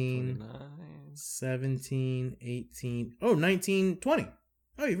 16, 17, 18, 19, 20.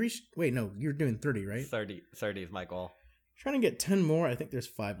 Oh, you reached, wait, no, you're doing 30, right? 30 is my goal. Trying to get 10 more. I think there's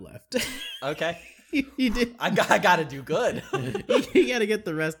 5 left. Okay. You did. I gotta do good. You gotta get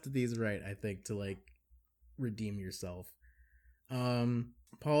the rest of these right, I think, to like redeem yourself.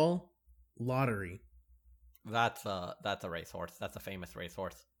 Paul, lottery. That's a racehorse. That's a famous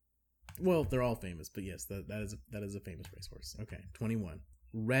racehorse. Well, they're all famous, but yes, that is a famous racehorse. Okay, 21.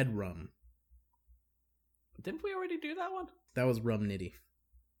 Red rum. Didn't we already do that one? That was rum nitty.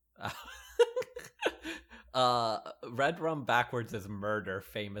 Red rum backwards is murder,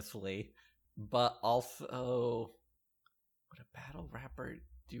 famously. But also, would a battle rapper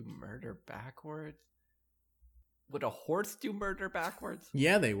do murder backwards? Would a horse do murder backwards?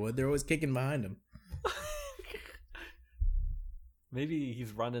 Yeah, they would. They're always kicking behind him. Maybe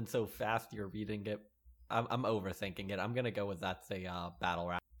he's running so fast you're reading it. I'm overthinking it. I'm gonna go with that's a battle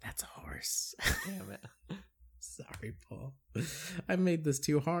rap. That's a horse. Damn it. Sorry, Paul. I made this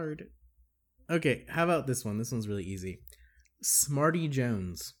too hard. Okay, how about this one? This one's really easy. Smarty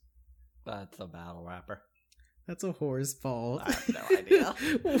Jones. That's a battle rapper. That's a horse, Paul. I have no idea.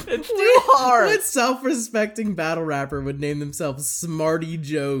 It's too hard. What self-respecting battle rapper would name themselves Smarty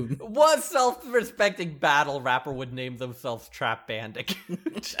Jones? What self-respecting battle rapper would name themselves Trap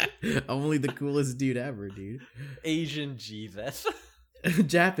Bandicoot? Only the coolest dude ever, dude. Asian Jesus.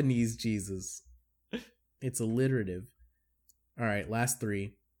 Japanese Jesus. It's alliterative. All right, last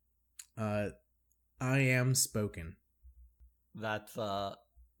 3. I am spoken. That's a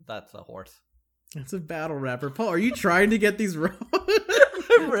horse. That's a battle rapper. Paul, are you trying to get these wrong?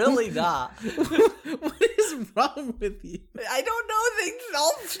 Really not. What is wrong with you? I don't know. They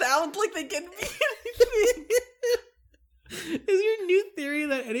all sound like they can be anything. Is your new theory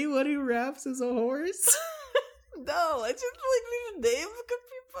that anyone who raps is a horse? No, it's just like these names could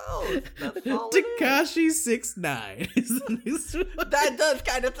be both. That's all it Tekashi 6ix9ine is the next one. is. That does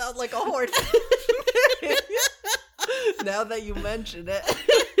kind of sound like a horse. Now that you mention it.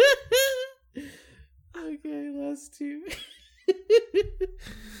 Okay, last 2.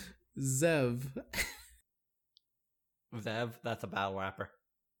 Zev. Zev, that's a battle rapper.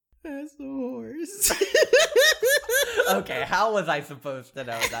 That's a horse. Okay, how was I supposed to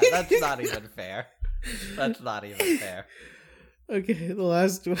know that? That's not even fair. That's not even fair. Okay, the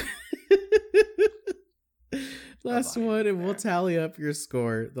last one. Last Come on, one, and we'll fair. tally up your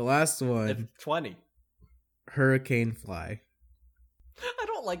score. The last one, It's 20. Hurricane Fly. I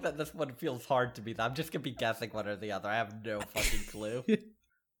don't like that this one feels hard to me. I'm just gonna be guessing one or the other. I have no fucking clue.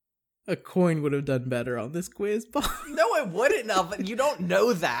 A coin would have done better on this quiz, Paul. No, it wouldn't have. You don't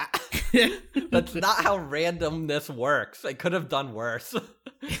know that. That's not how randomness works. It could have done worse.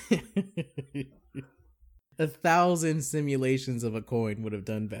 1,000 simulations of a coin would have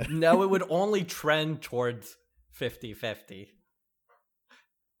done better. No, it would only trend towards 50-50.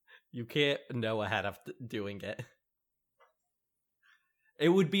 You can't know ahead of doing it. It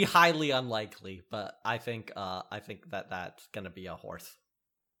would be highly unlikely, but I think that that's gonna be a horse.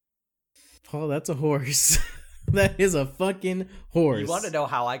 Paul, that's a horse. That is a fucking horse. You want to know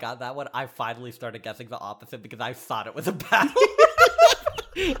how I got that one? I finally started guessing the opposite because I thought it was a battle.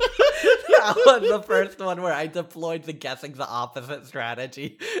 That was the first one where I deployed the guessing the opposite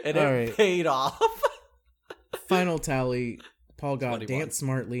strategy, and All it right. paid off. Final tally. Paul got 21. Dance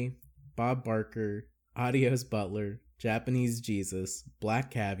Smartly, Bob Barker, Adios Butler, Japanese Jesus,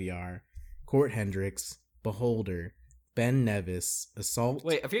 Black Caviar, Court Hendricks, Beholder, Ben Nevis, Assault.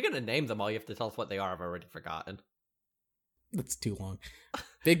 Wait, if you're gonna name them all, you have to tell us what they are. I've already forgotten. That's too long.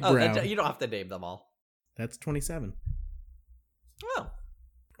 Big Oh, Brown. you don't have to name them all. That's 27. Oh.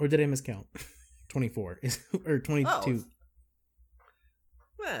 Or did I miscount? 24 or 22. Oh.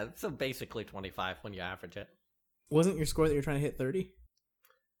 Yeah, so basically 25 when you average it. Wasn't your score that you're trying to hit 30?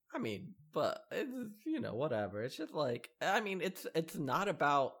 I mean, but it's, whatever. It's just like, I mean, it's not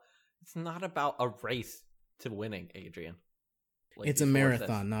about a race to winning, Adrian. Like, It's a these marathon,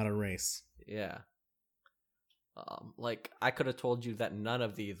 forces. not a race. Yeah. Like I could have told you that none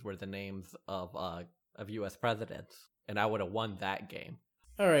of these were the names of U.S. presidents, and I would have won that game.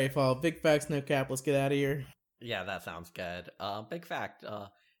 All right, Paul. Big facts, no cap. Let's get out of here. Yeah, that sounds good. Big fact.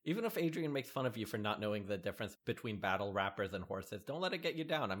 Even if Adrian makes fun of you for not knowing the difference between battle rappers and horses, don't let it get you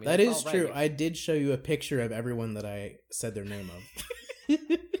down. I mean, That it's is all true. right. I did show you a picture of everyone that I said their name of.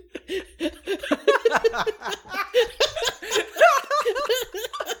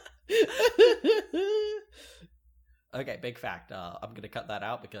 Okay, big fact. I'm gonna cut that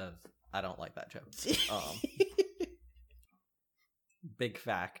out because I don't like that joke. Big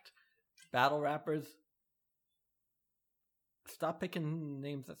fact. Battle rappers, stop picking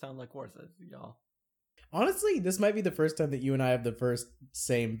names that sound like horses, y'all. Honestly, this might be the first time that you and I have the first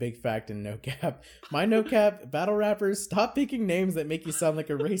same big fact and no cap. My no cap, battle rappers, stop picking names that make you sound like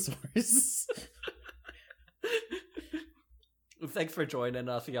a racehorse. Thanks for joining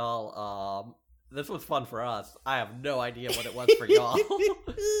us, y'all. This was fun for us. I have no idea what it was for y'all.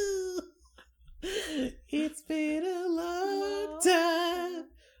 It's been a long time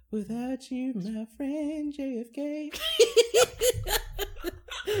without you, my friend JFK.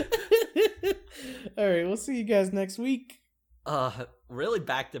 All right, we'll see you guys next week. Really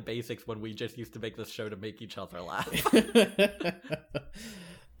back to basics when we just used to make this show to make each other laugh.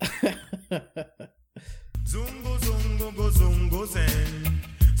 Zungo zungo go zungo zen.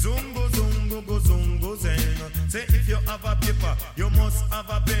 Zungo zungo go zungo zen. Say if you have a paper, you must have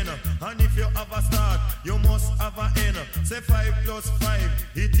a pen. And if you have a start, you must have a end. Say 5 plus 5,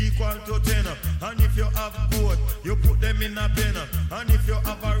 it equal to 10. And if you have goat, you put them in a pen. And if you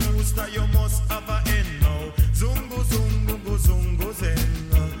have a rooster, you must have a hen. Now zungo zungo go zungo zen.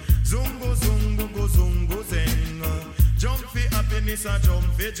 Zungo zungo go zungo zen. Jump for happiness and jump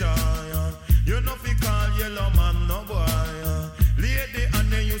for joy. You know fi call yellow man no boy. Lady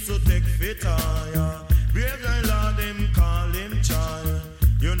and they used to take fit.